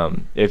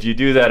 if you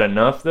do that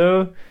enough,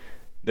 though,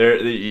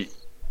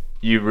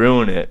 you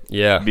ruin it.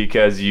 Yeah.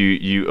 Because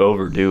you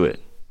overdo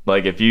it.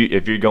 Like if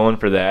you're going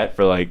for that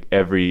for like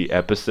every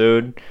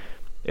episode,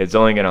 it's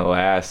only gonna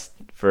last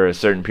for a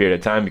certain period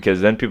of time, because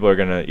then people are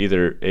gonna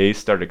either A,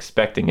 start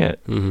expecting it,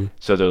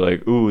 so they're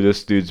like, ooh,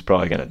 this dude's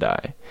probably gonna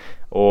die,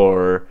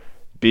 or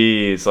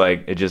B, it's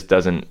like it just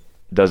doesn't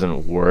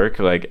work,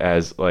 like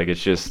as like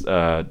it's just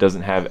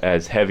doesn't have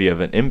as heavy of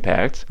an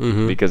impact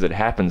because it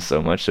happens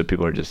so much, so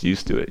people are just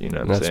used to it. You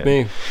know what I'm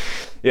saying? That's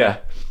me. Yeah.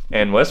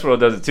 And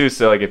Westworld does it too.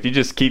 So like if you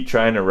just keep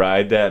trying to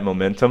ride that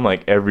momentum,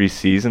 like every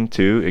season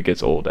too, it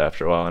gets old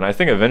after a while. And I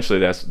think eventually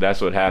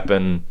that's what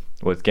happened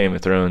with Game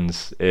of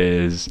Thrones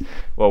is,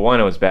 well, one,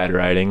 it was bad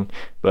writing,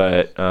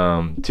 but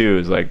two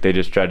is like they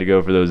just tried to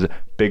go for those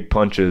big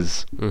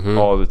punches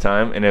all the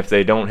time, and if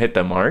they don't hit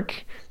the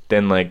mark,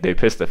 then like they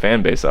piss the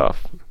fan base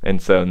off, and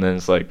then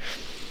it's like,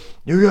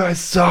 you guys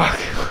suck.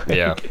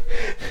 Yeah.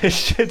 This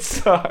shit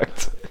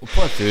sucked. Well,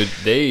 plus, dude,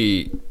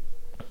 they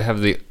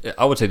have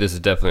I would say this is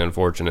definitely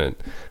unfortunate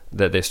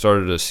that they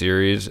started a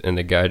series and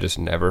the guy just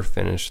never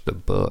finished the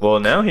book. Well,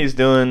 now he's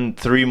doing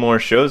 3 more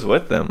shows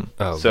with them.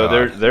 Oh, so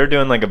God. they're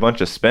doing like a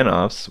bunch of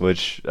spin-offs,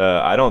 which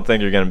I don't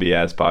think are going to be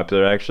as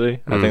popular,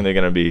 actually. I think they're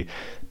going to be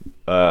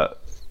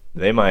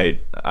they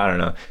might, I don't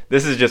know.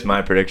 This is just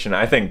my prediction.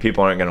 I think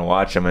people aren't going to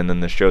watch them, and then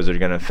the shows are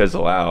going to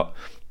fizzle out.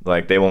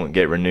 Like they won't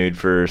get renewed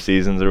for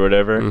seasons or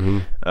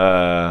whatever.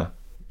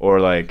 Or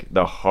like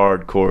the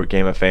hardcore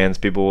Game of fans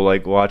people will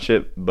like watch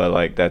it, but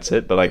like that's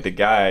it. But like the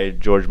guy,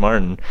 George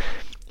Martin,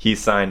 he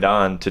signed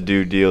on to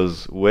do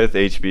deals with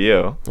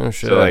HBO. Oh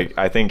shit. So like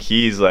I think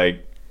he's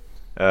like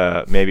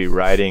maybe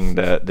writing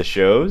the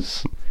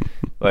shows.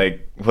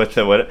 Like what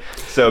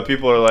so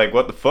people are like,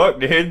 what the fuck,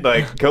 dude?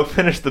 Like go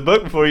finish the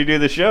book before you do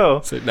the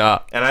show. So, nah.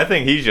 And I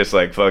think he's just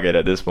like, fuck it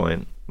at this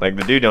point. Like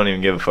the dude don't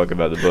even give a fuck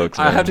about the books.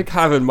 I man. have to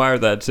kind of admire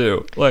that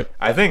too. Like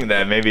I think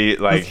that maybe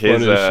like That's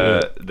his funny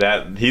as shit.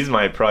 that he's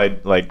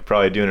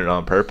probably doing it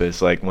on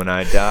purpose. Like when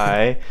I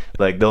die,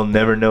 like they'll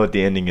never know what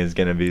the ending is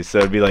gonna be. So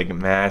it'd be like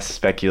mass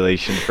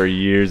speculation for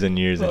years and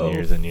years and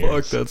years and years.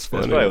 fuck, that's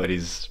funny. That's probably what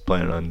he's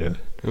planning on doing.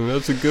 I mean,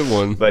 that's a good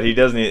one. But he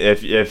doesn't.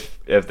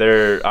 If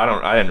they're,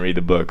 I didn't read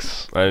the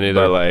books. I didn't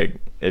either. But like,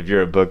 if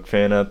you're a book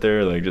fan out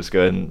there, like, just go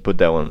ahead and put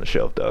that one on the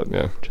shelf, dog.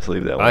 Yeah. Just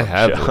leave that one. I on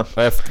have the them. shelf.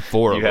 I have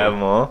 4 of You them. have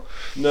them all?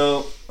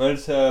 No, I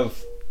just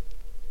have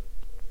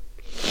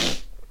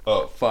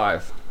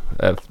 5.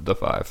 I have the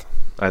 5.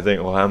 I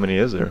think. Well, how many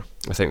is there?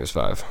 I think there's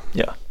 5.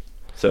 Yeah.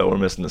 So we're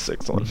missing the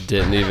 6th one.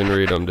 Didn't even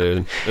read them,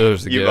 dude. It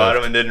was a You gift. bought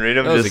them and didn't read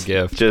them. That was just, a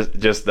gift.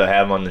 Just to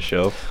have them on the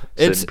shelf,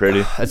 sitting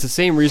pretty. It's the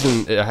same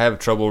reason I have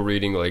trouble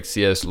reading like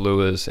C.S.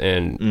 Lewis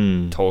and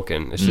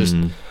Tolkien. It's just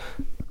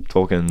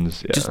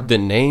Tolkien's. Yeah. just the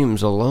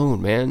names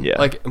alone, man. Yeah.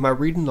 Like, am I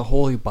reading the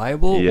Holy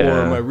Bible or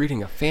Yeah. am I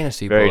reading a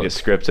fantasy Very book?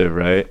 descriptive,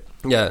 right?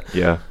 Yeah.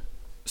 Yeah.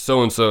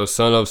 So and so,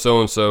 son of so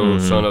and so,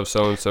 son of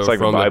so and so, It's like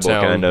the from Bible, the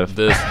town. kind of.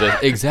 This,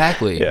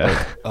 exactly. Yeah.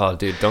 Like, oh,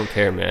 dude, don't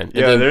care, man. And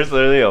Yeah, then- there's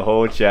literally a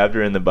whole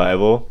chapter in the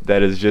Bible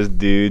that is just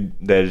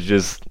that is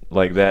just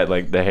like that,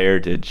 like the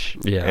heritage.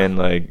 Yeah. And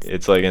like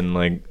it's like in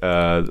like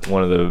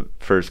one of the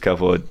first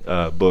couple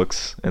of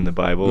books in the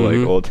Bible,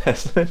 like Old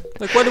Testament.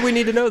 like, why do we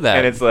need to know that?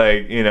 And it's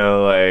like, you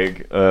know,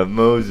 like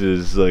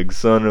Moses, like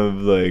son of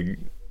like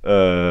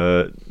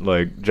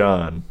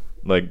John,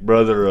 like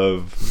brother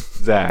of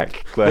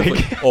Zach, like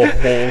a whole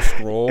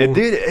scroll. Dude,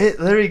 it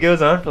literally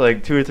goes on for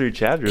like 2 or 3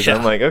 chapters. Yeah.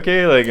 I'm like,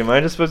 okay, like, am I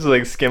just supposed to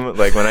like skim?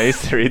 Like when I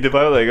used to read the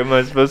Bible, like, am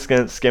I supposed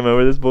to skim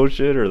over this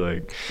bullshit or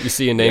like? You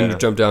see a name, Yeah. you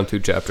jump down 2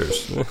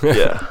 chapters.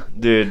 Yeah,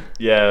 dude.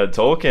 Yeah,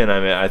 Tolkien. I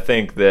mean, I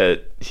think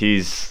that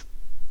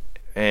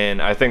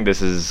and I think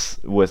this is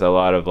with a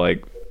lot of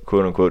like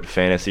quote unquote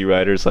fantasy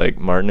writers like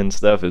Martin and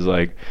stuff is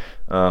like,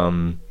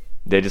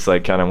 they just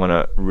like kind of want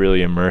to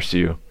really immerse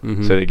you,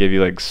 so they give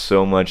you like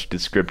so much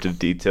descriptive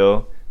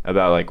detail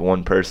about like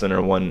one person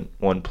or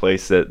one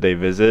place that they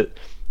visit,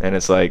 and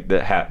it's like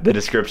the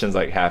description's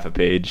like half a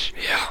page.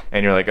 Yeah.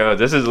 And you're like, oh,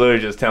 this is literally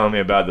just telling me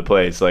about the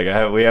place. Like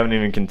we haven't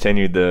even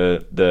continued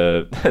the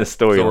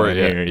storyline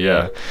here.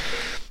 Yeah.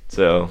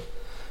 So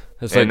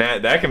It's and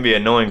like, that can be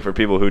annoying for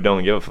people who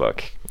don't give a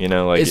fuck. You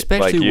know, like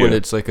especially like you. when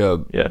it's like a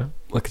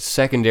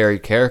secondary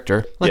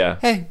character. Like, Yeah.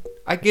 hey,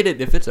 I get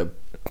it. If it's a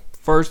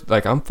first,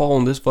 like, I'm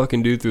following this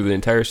fucking dude through the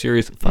entire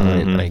series,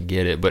 fine, I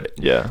get it. But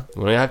Yeah.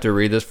 when I have to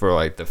read this for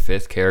like the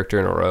 5th character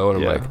in a row, and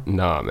I'm Yeah. like,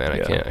 nah,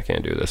 man, Yeah. I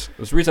can't do this.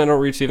 That's the reason I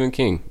don't read Stephen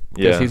King.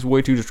 Because Yeah. he's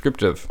way too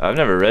descriptive. I've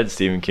never read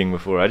Stephen King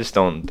before. I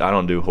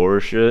don't do horror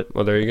shit.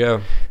 Well, there you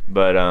go.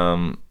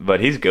 But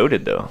he's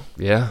goated though.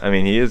 Yeah. I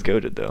mean, he is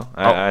goated though.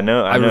 I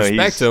know. I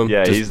respect he's, him,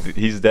 Yeah, just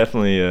he's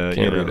definitely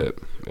Can't read it.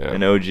 Yeah.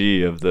 an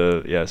OG of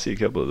the. Yeah, I see a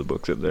couple of the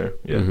books up there.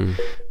 Yeah, Mm-hmm.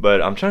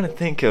 but I'm trying to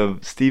think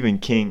of Stephen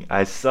King.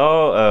 I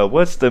saw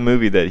what's the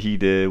movie that he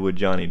did with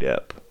Johnny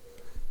Depp,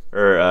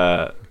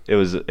 or it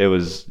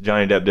was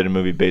Johnny Depp did a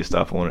movie based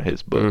off of one of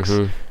his books.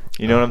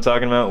 You know what I'm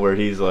talking about? Where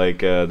he's like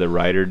the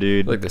writer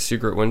dude, Like The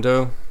Secret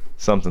Window.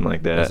 something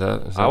like that. Is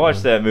that I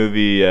watched that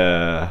movie.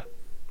 I'm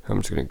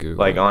just gonna Google.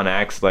 Like it. on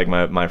X, like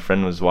my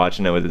friend was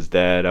watching it with his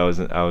dad. I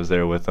was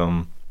there with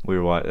him. We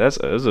were watching.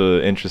 It was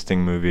an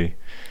interesting movie.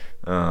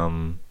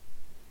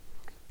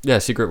 Yeah,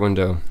 Secret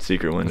Window.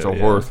 Secret Window. It's a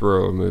yeah. horror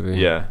thriller movie.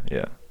 Yeah.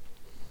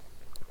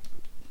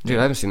 Dude,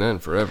 I haven't seen that in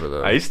forever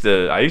though. I used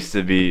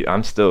to be.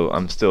 I'm still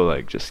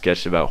like just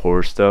sketched about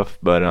horror stuff,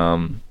 but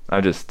I'm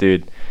just,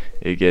 dude,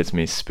 it gets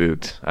me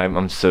spooked.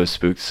 I'm so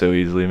spooked so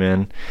easily,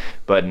 man.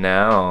 But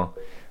now,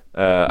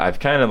 I've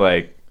kind of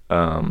like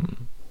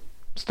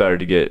started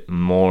to get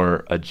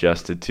more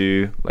adjusted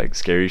to like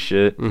scary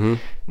shit. Mm-hmm.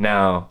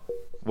 Now,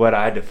 what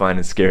I define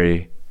as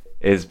scary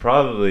is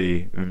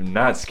probably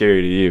not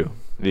scary to you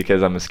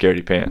because I'm a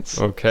scaredy pants.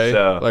 Okay.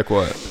 So, like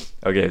what?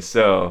 okay,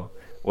 so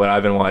what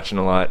I've been watching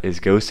a lot is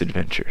Ghost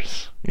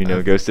Adventures. You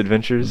know Ghost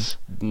Adventures?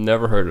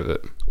 Never heard of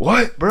it.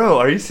 What, bro?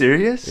 Are you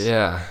serious?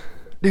 Yeah.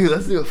 Dude,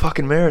 let's do a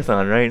fucking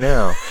marathon right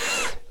now.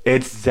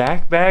 It's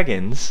Zach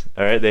Baggins.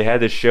 All right, they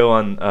had this show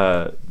on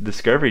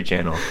Discovery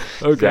Channel.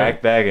 Okay.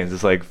 Zach Baggins.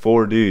 It's like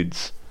 4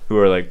 dudes who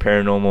are like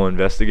paranormal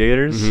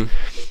investigators, Mhm.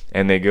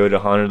 and they go to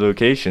haunted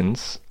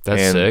locations.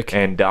 That's sick.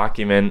 And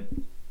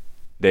document.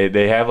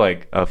 They have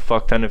like a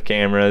fuck ton of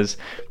cameras.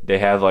 They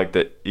have like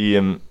the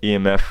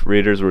EMF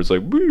readers where it's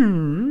like,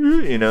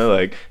 you know,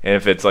 like, and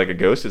if it's like a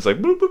ghost, it's like,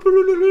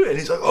 and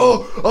he's like,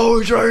 oh,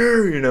 he's right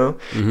here, you know.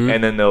 Mm-hmm.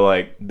 And then they'll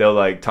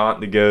like taunt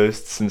the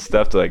ghosts and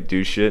stuff to like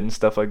do shit and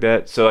stuff like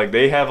that. So like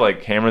they have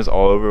like cameras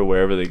all over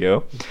wherever they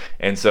go.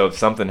 And so if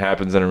something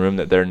happens in a room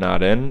that they're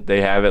not in, they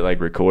have it like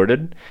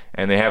recorded,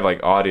 and they have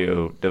like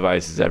audio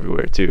devices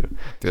everywhere too.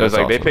 Dude, so it's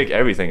like that's they awesome. pick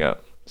everything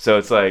up. So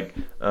it's like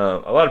a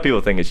lot of people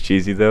think it's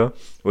cheesy though,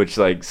 which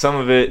like some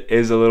of it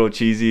is a little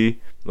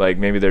cheesy. Like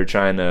maybe they're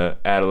trying to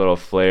add a little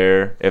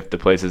flair if the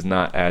place is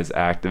not as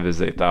active as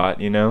they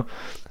thought, you know.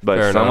 But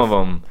Fair some enough.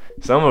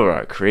 of them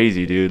are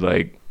crazy, dude.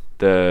 Like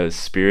the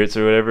spirits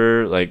or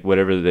whatever, like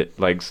whatever that,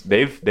 like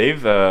they've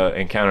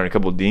encountered a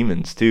couple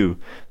demons too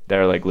that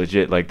are like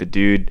legit. Like the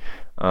dude,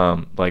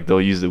 like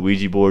they'll use the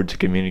Ouija board to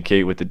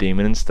communicate with the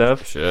demon and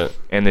stuff, Shit.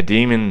 and the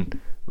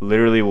demon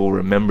literally will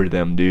remember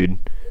them, dude.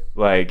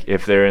 Like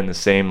if they're in the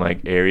same like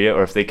area,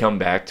 or if they come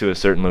back to a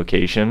certain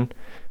location,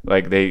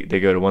 like they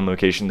go to one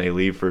location, they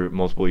leave for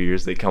multiple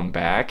years, they come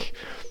back,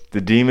 the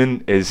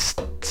demon is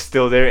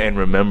still there and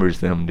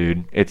remembers them,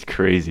 dude. It's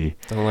crazy,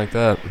 Don't like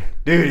that.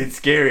 dude. It's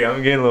scary.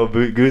 I'm getting a little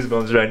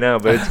goosebumps right now,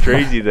 but it's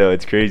crazy though.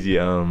 It's crazy.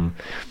 So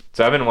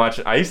I've been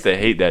watching. I used to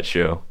hate that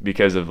show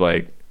because of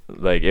like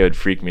it would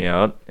freak me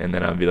out, and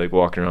then I'd be like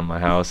walking around my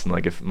house, and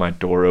like if my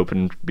door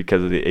opened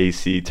because of the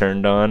AC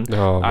turned on,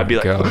 Oh I'd be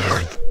my like,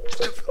 God.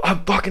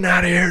 I'm fucking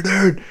out of here,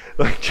 dude.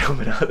 Like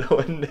jumping out the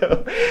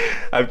window.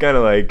 I've kind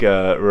of like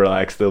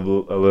relaxed a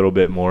little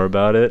bit more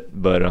about it,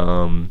 but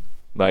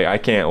like I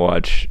can't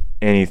watch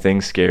anything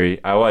scary.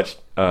 I watched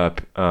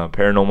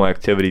Paranormal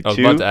Activity 2. I was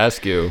about to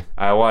ask you.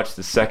 I watched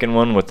the second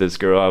one with this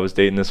girl I was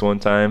dating this one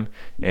time,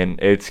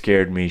 and it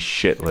scared me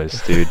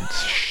shitless, dude.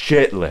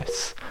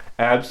 Shitless.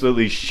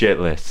 Absolutely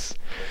shitless.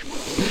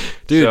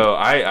 Dude. So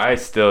I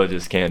still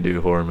just can't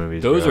do horror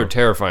movies. Those bro. are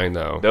terrifying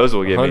though. Those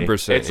will get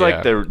 100%, me. It's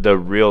like the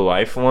real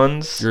life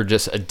ones. You're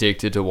just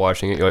addicted to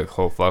watching it. You're like,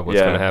 oh fuck, what's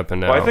gonna happen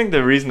now? Well, I think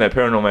the reason that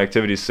Paranormal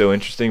Activity is so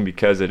interesting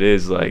because it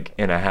is like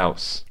in a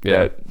house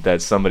Yeah.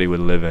 that somebody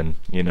would live in.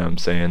 You know what I'm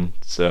saying?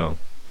 So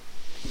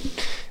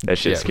that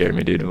shit Yeah. scared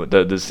me, dude.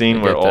 The scene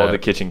I where get all that. the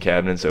kitchen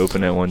cabinets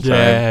open at one time.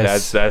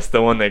 Yes. That's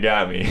the one that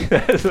got me.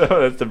 that's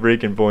the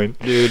breaking point.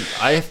 Dude,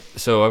 I've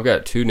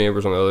got 2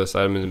 neighbors on the other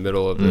side. I'm in the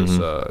middle of this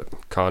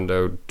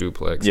condo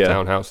duplex Yeah.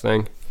 townhouse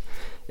thing,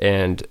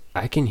 and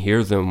I can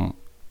hear them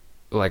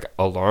like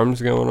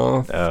alarms going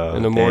off Oh,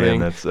 in the damn, morning,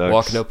 that sucks.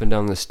 walking up and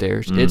down the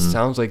stairs. It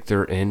sounds like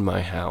they're in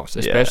my house,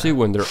 especially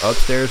when they're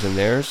upstairs and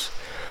theirs.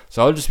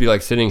 So I'll just be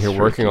like sitting here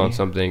working on Tricky.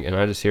 something, and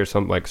I just hear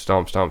something like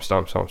stomp, stomp,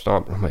 stomp, stomp,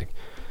 stomp. And I'm like,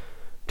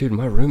 dude,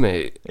 my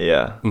roommate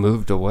Yeah.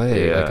 moved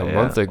away like a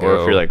month ago. Or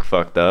if you're like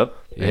fucked up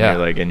and Yeah.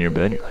 you're like in your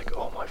bed, you're like,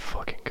 oh my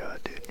fucking god,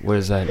 dude. What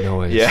is that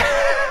noise? Yeah.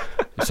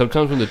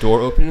 Sometimes when the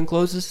door opens and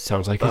closes, it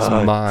sounds like it's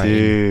Oh, mine.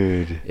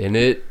 dude. And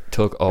it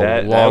took a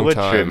That long would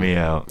time. trip me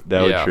out.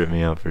 That would Yeah. trip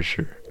me out for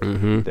sure.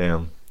 Mm-hmm.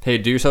 Damn. Hey,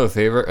 do yourself a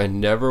favor and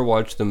never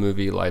watch the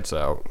movie Lights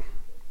Out.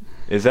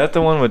 Is that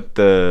the one with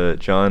the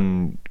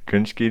John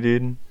Krasinski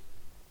dude?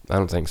 I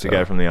don't think so. The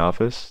guy from The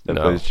Office that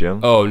No. plays Jim?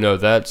 Oh no,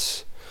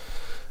 that's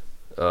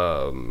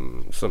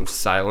some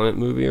silent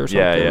movie or something.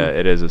 yeah,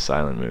 it is a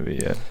silent movie,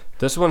 yeah.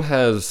 This one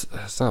has,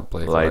 it's not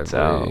Blake Lights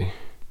Lively. Out.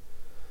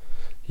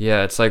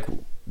 Yeah, it's like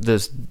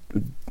this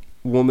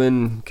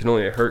woman can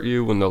only hurt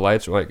you when the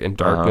lights are like in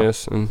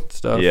darkness and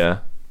stuff. Yeah.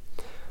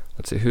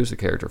 Let's see, who's the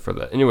character for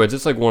that? Anyways,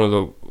 it's like one of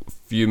the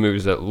few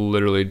movies that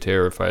literally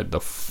terrified the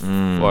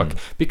fuck.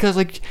 Because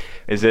like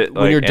Is it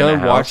like when you're in done a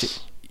house? watching,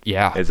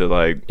 yeah, Is it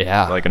like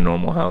Yeah. like a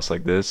normal house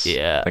like this?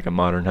 Yeah. Like a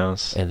modern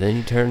house? and then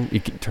you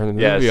can turn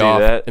the Yeah, movie see off,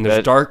 that? and there's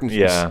that, darkness.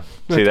 Yeah.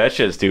 See, that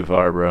shit's too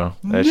far, bro.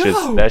 That's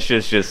No.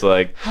 just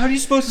like How are you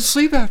supposed to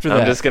sleep after that?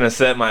 I'm just gonna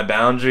set my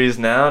boundaries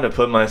now to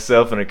put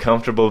myself in a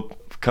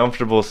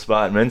comfortable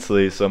spot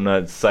mentally, so I'm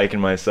not psyching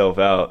myself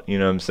out. You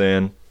know what I'm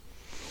saying?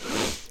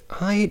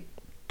 I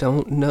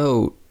don't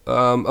know.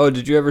 Oh,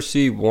 did you ever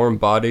see Warm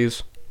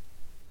Bodies?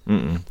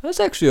 That's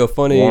actually a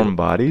funny. Warm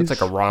Bodies. It's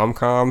like a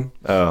rom-com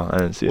Oh, I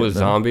didn't see it. with no.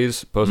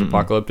 zombies,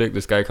 post-apocalyptic.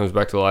 This guy comes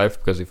back to life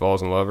because he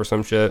falls in love or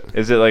some shit.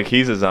 Is it like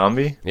he's a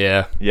zombie?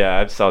 Yeah, Yeah,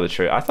 I saw the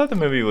trailer. I thought the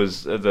movie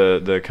was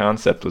the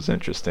concept was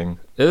interesting.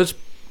 it was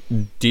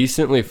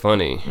decently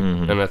funny,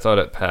 and I thought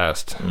it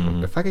passed.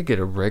 If I could get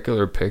a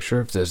regular picture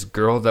of this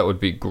girl, that would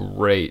be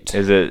great.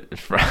 Is it?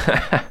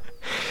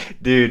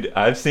 Dude,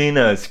 I've seen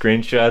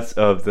screenshots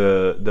of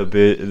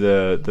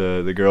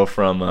the girl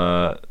from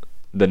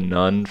the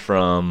nun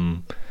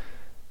from.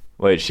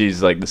 Wait,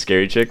 she's like the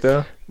scary chick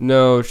though.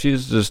 No,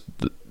 she's just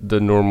the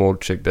normal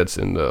chick that's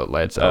in the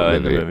Lights Out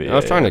In the movie. movie, I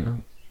was yeah, trying yeah. to.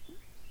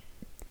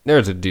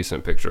 There's a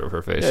decent picture of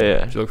her face. Yeah,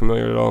 yeah. Does she look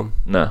familiar at all?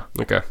 No,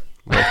 Okay.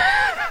 Well,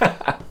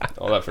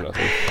 all that for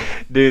nothing.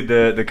 dude,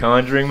 the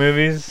Conjuring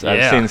movies. I've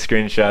Yeah. seen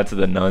screenshots of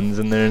the nuns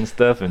in there and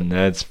stuff, and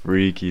that's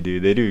freaky,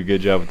 dude. They do a good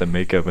job with the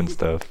makeup and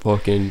stuff.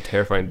 Fucking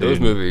terrifying. Those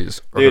Dude.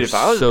 movies are Dude, if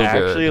I was so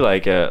actually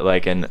good.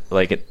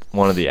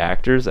 one of the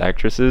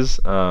actresses,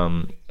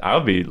 I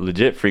would be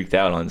legit freaked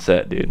out on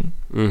set, dude.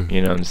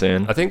 You know what I'm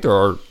saying? I think there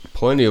are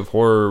plenty of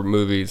horror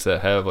movies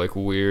that have like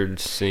weird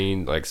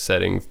scene, like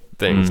setting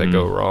things that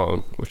go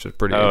wrong, which is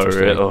pretty Oh,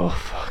 interesting. really? Oh,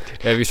 fuck,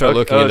 dude. Have you started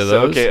looking into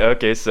so, those?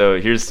 Okay. So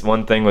here's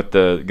one thing with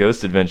the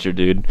Ghost Adventure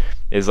dude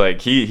is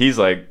like he's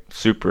like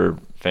super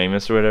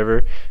famous or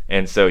whatever,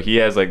 and so he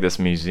has like this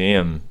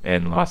museum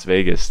in Las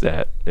Vegas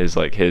that is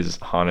like his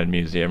haunted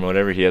museum or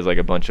whatever. He has like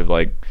a bunch of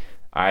like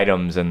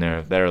items in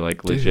there that are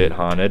like legit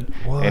haunted,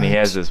 and he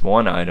has this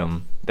one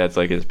item that's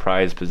like his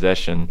prized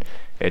possession.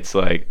 It's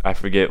like I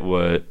forget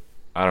what.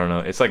 I don't know.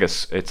 It's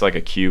like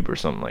a cube or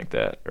something like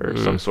that, or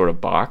some sort of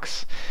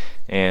box,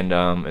 and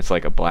it's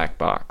like a black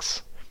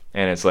box,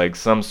 and it's like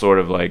some sort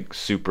of like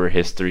super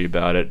history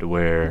about it, to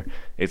where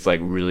it's like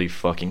really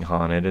fucking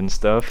haunted and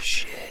stuff.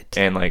 Shit.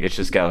 And like it's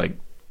just got like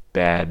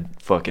bad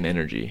fucking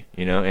energy,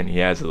 you know. And he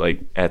has it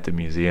like at the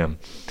museum,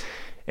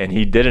 and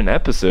he did an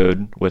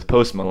episode with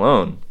Post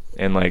Malone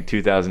in like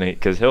 2008,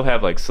 because he'll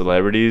have like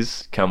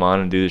celebrities come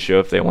on and do the show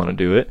if they want to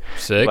do it.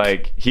 Sick.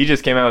 Like he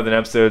just came out with an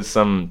episode,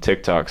 some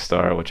TikTok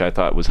star, which I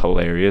thought was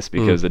hilarious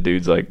because the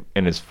dude's like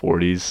in his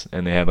 40s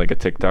and they had like a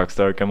TikTok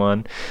star come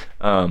on.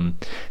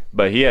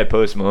 But he had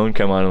Post Malone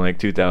come on in like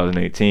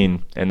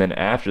 2018, and then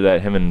after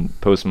that, him and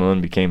Post Malone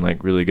became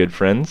like really good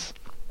friends.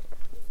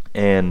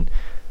 And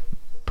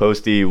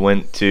Posty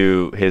went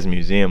to his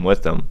museum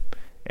with them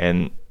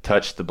and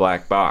touched the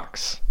black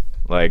box.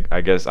 Like,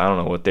 I guess, I don't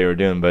know what they were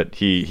doing, but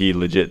he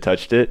legit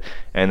touched it.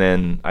 And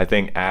then I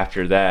think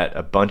after that,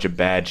 a bunch of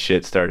bad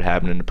shit started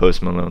happening to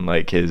Post Malone.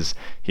 Like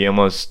he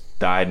almost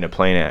died in a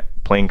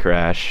plane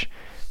crash.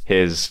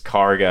 His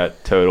car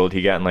got totaled.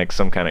 He got in like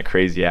some kind of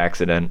crazy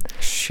accident.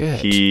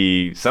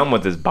 Shit. Something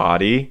with his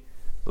body.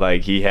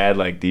 Like he had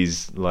like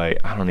these, like,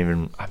 I'm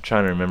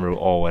trying to remember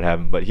all what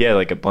happened, but he had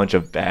like a bunch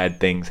of bad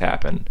things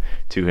happen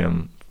to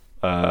him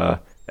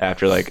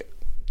after like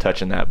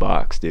touching that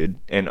box, dude,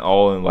 and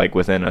all in like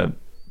within a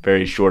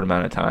very short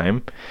amount of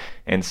time.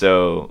 And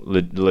so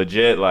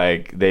legit,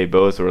 like they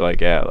both were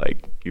like, yeah,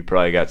 like you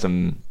probably got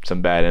some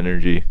bad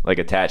energy like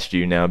attached to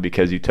you now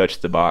because you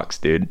touched the box,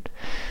 dude.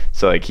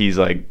 So like he's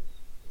like,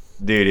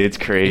 dude, it's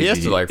crazy. He has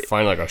to like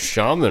find like a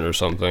shaman or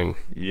something.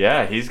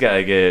 Yeah, he's got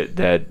to get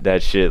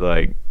that shit,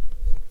 like,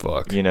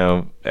 Fuck. you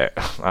know,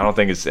 I don't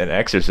think it's an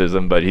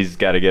exorcism, but he's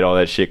got to get all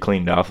that shit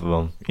cleaned off of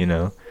him, you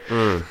know.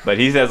 But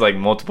he has like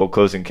multiple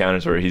close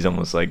encounters where he's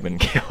almost like been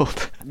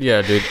killed.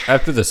 Yeah, dude.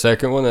 After the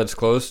second one that's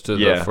close to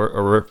Yeah.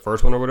 the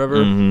first one or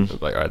whatever,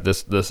 it's like, all right,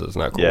 this is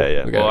not cool.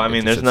 Yeah. We gotta Well, I get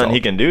mean, this there's shit nothing he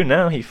solved. can do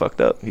now. He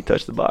fucked up. He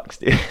touched the box,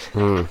 dude.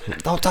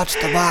 Don't touch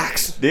the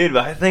box. Dude,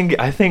 but I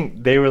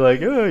think they were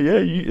like, oh yeah,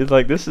 it's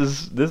like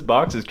this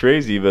box is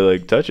crazy, but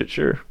like touch it,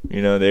 sure.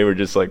 You know, they were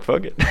just like,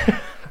 fuck it.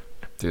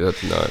 Dude,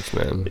 that's nuts,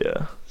 man.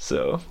 Yeah.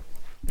 So,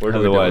 word How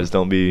of we the wise,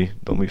 doing?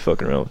 don't be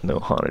fucking around with no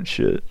haunted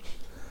shit.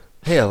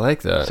 Hey, I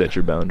like that. Set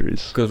your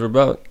boundaries. Because we're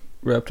about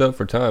wrapped up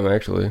for time,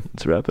 actually.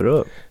 Let's wrap it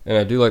up. And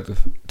I do like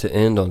to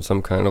end on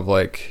some kind of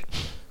like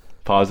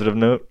Positive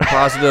note.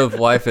 positive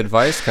life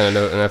advice kind of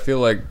note. And I feel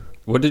like,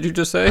 what did you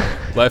just say?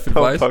 Life Don't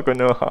advice? fuck with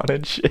no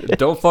haunted shit.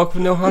 Don't fuck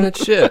with no haunted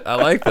shit. I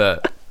like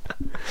that.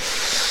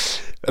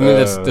 I mean,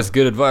 that's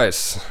good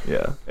advice.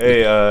 Yeah.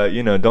 Hey,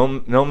 you know,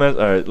 don't mess.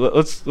 All right,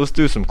 let's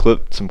do some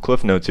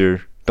cliff notes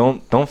here.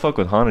 Don't fuck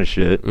with haunted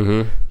shit.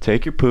 Mm-hmm.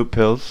 Take your poop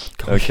pills,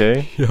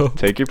 okay? Yo.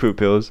 Take your poop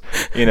pills.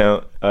 You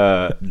know,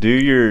 do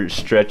your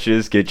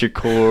stretches, get your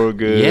core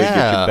good, get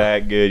Yeah. your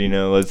back good. You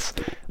know, let's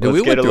we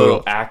get went a through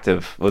little a-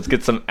 active. Let's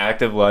get some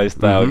active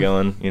lifestyle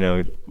going. You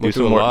know, Went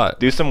through a lot.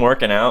 do some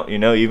working out. You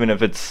know, even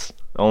if it's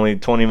only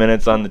 20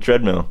 minutes on the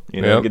treadmill.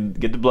 You know, Yep.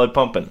 get the blood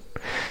pumping.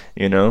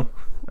 You know,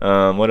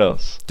 what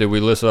else? Did we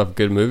list off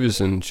good movies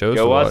and shows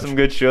Go to watch watch? some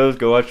good shows.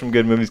 Go watch some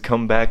good movies.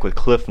 Come back with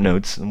cliff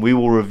notes, and we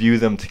will review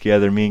them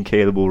together. Me and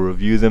Caleb will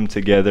review them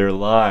together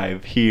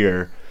live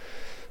here.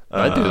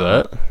 I'd do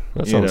that.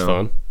 That you sounds know,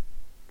 fun.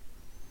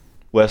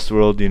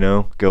 Westworld, you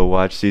know, go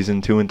watch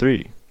season 2 and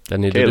 3. I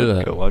need Caleb, to do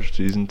that. go watch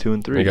season 2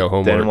 and 3. You got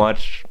homework. Then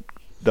watch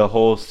the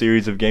whole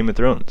series of Game of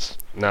Thrones.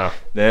 No,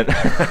 Then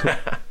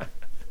I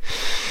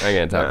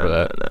ain't got time for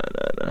that.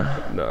 No.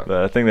 No.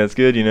 But I think that's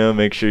good, you know.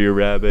 Make sure your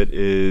rabbit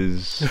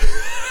is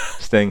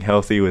staying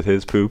healthy with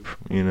his poop,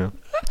 you know.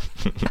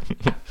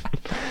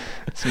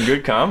 Some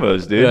good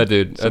combos, dude. Yeah,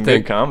 dude. Some I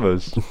think good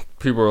combos.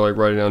 people are like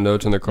writing down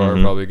notes in their car,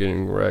 probably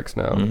getting wrecks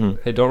now.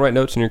 Hey, don't write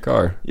notes in your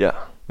car. Yeah.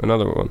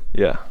 Another one.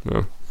 Yeah.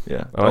 No.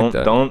 Yeah. I like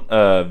that. Don't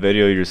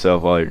video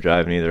yourself while you're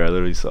driving either. I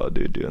literally saw a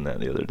dude doing that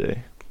the other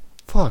day.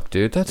 Fuck,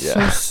 dude. That's so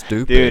Yeah.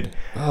 stupid. Dude,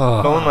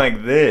 Oh. going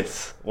like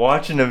this,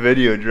 watching a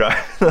video drive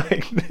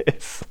like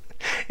this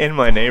in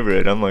my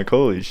neighborhood. I'm like,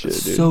 holy shit,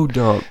 dude. So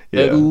dumb.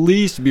 Yeah. At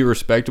least be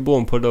respectable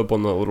and put it up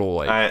on the little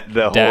like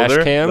The dash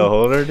holder, cam. the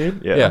holder,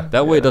 dude. Yeah. Yeah,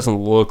 that way it doesn't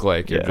look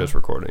like you're Yeah. just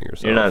recording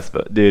yourself. You're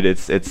not, dude.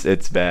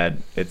 It's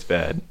bad. It's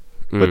bad.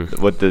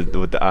 With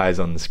the eyes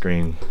on the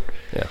screen.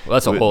 Yeah, well,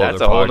 that's a whole. That's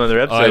other a whole pod- other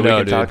episode. I know, We can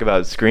dude. talk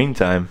about screen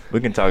time. We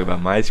can talk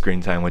about my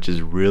screen time, which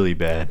is really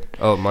bad.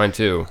 Oh, mine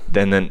too.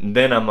 Then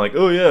I'm like,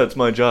 oh yeah, it's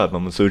my job.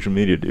 I'm a social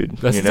media dude.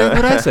 That's you know?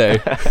 exactly what I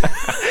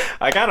say.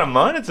 I gotta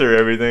monitor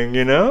everything,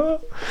 you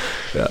know.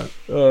 Yeah.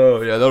 Oh,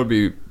 yeah. That'll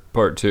be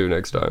part 2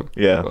 next time.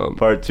 Yeah.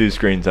 Part 2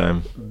 screen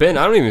time. Ben,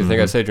 I don't even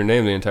think I said your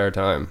name the entire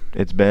time.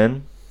 It's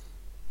Ben,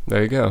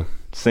 There you go.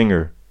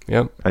 singer.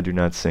 Yep. I do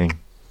not sing.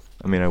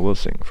 I mean, I will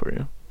sing for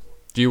you.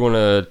 Do you want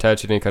to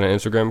attach any kind of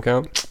Instagram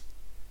account?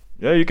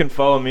 Yeah, you can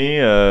follow me.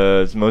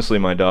 It's mostly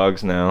my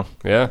dogs now.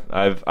 Yeah.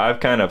 I've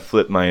kind of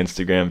flipped my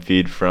Instagram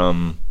feed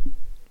from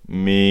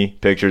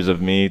pictures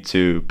of me,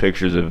 to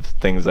pictures of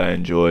things I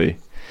enjoy.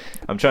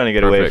 I'm trying to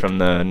get away Perfect. from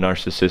the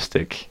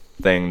narcissistic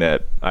thing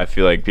that I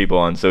feel like people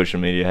on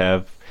social media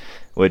have,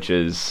 which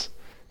is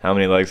how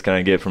many likes can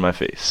I get for my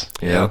face?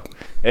 You know?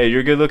 Hey, you're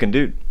a good looking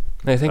dude.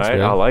 Hey, thanks, All right,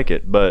 man. I like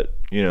it, but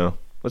you know,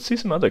 let's see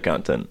some other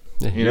content.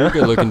 Yeah, you you're know? a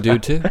good looking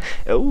dude too.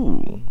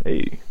 Oh,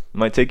 hey,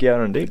 might take you out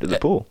on a date to the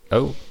pool.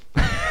 Oh.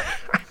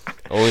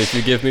 Only if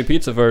you give me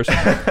pizza first.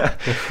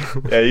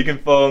 Yeah, you can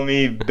follow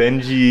me,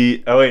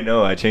 Benji. Oh wait,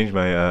 no, I changed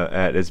my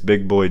at. It's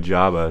Big Boy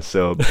Jabba.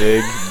 So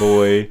Big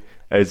Boy.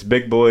 It's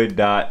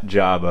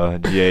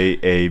bigboy.jabba,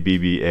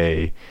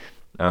 Jabba.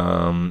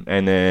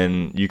 And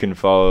then you can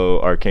follow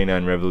our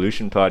Canine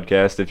Revolution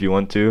podcast if you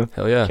want to.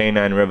 Hell yeah.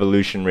 Canine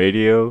Revolution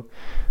Radio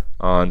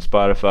on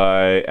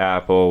Spotify,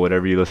 Apple,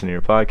 whatever you listen to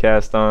your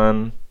podcast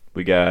on.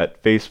 We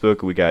got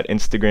Facebook, we got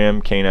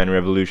Instagram, Canine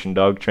Revolution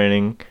Dog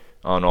Training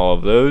on all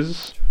of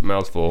those.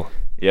 Mouthful.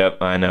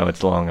 Yep, I know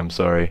it's long. I'm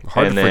sorry.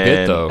 Hard to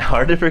forget, though.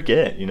 Hard to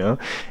forget, you know.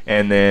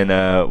 And then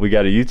we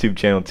got a YouTube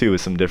channel too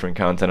with some different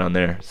content on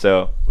there.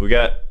 So we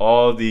got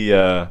all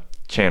the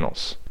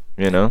channels,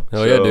 you know.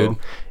 Hell yeah, dude.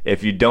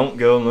 If you don't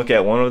go and look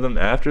at one of them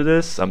after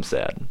this, I'm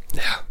sad.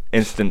 Yeah.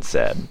 Instant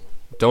sad.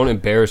 Don't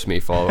embarrass me,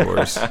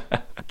 followers.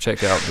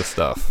 Check out the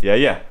stuff.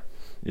 Yeah.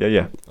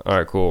 All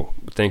right, cool.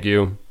 Thank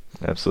you,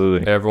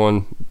 Absolutely.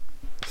 everyone.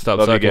 Stop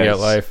Love you sucking guys. at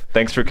life.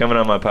 Thanks for coming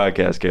on my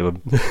podcast,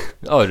 Caleb.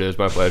 Oh, it is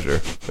my pleasure.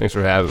 Thanks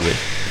for having me.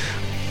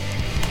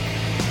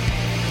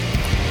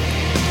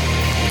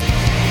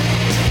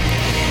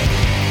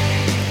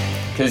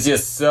 'Cause you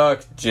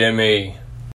suck, Jimmy.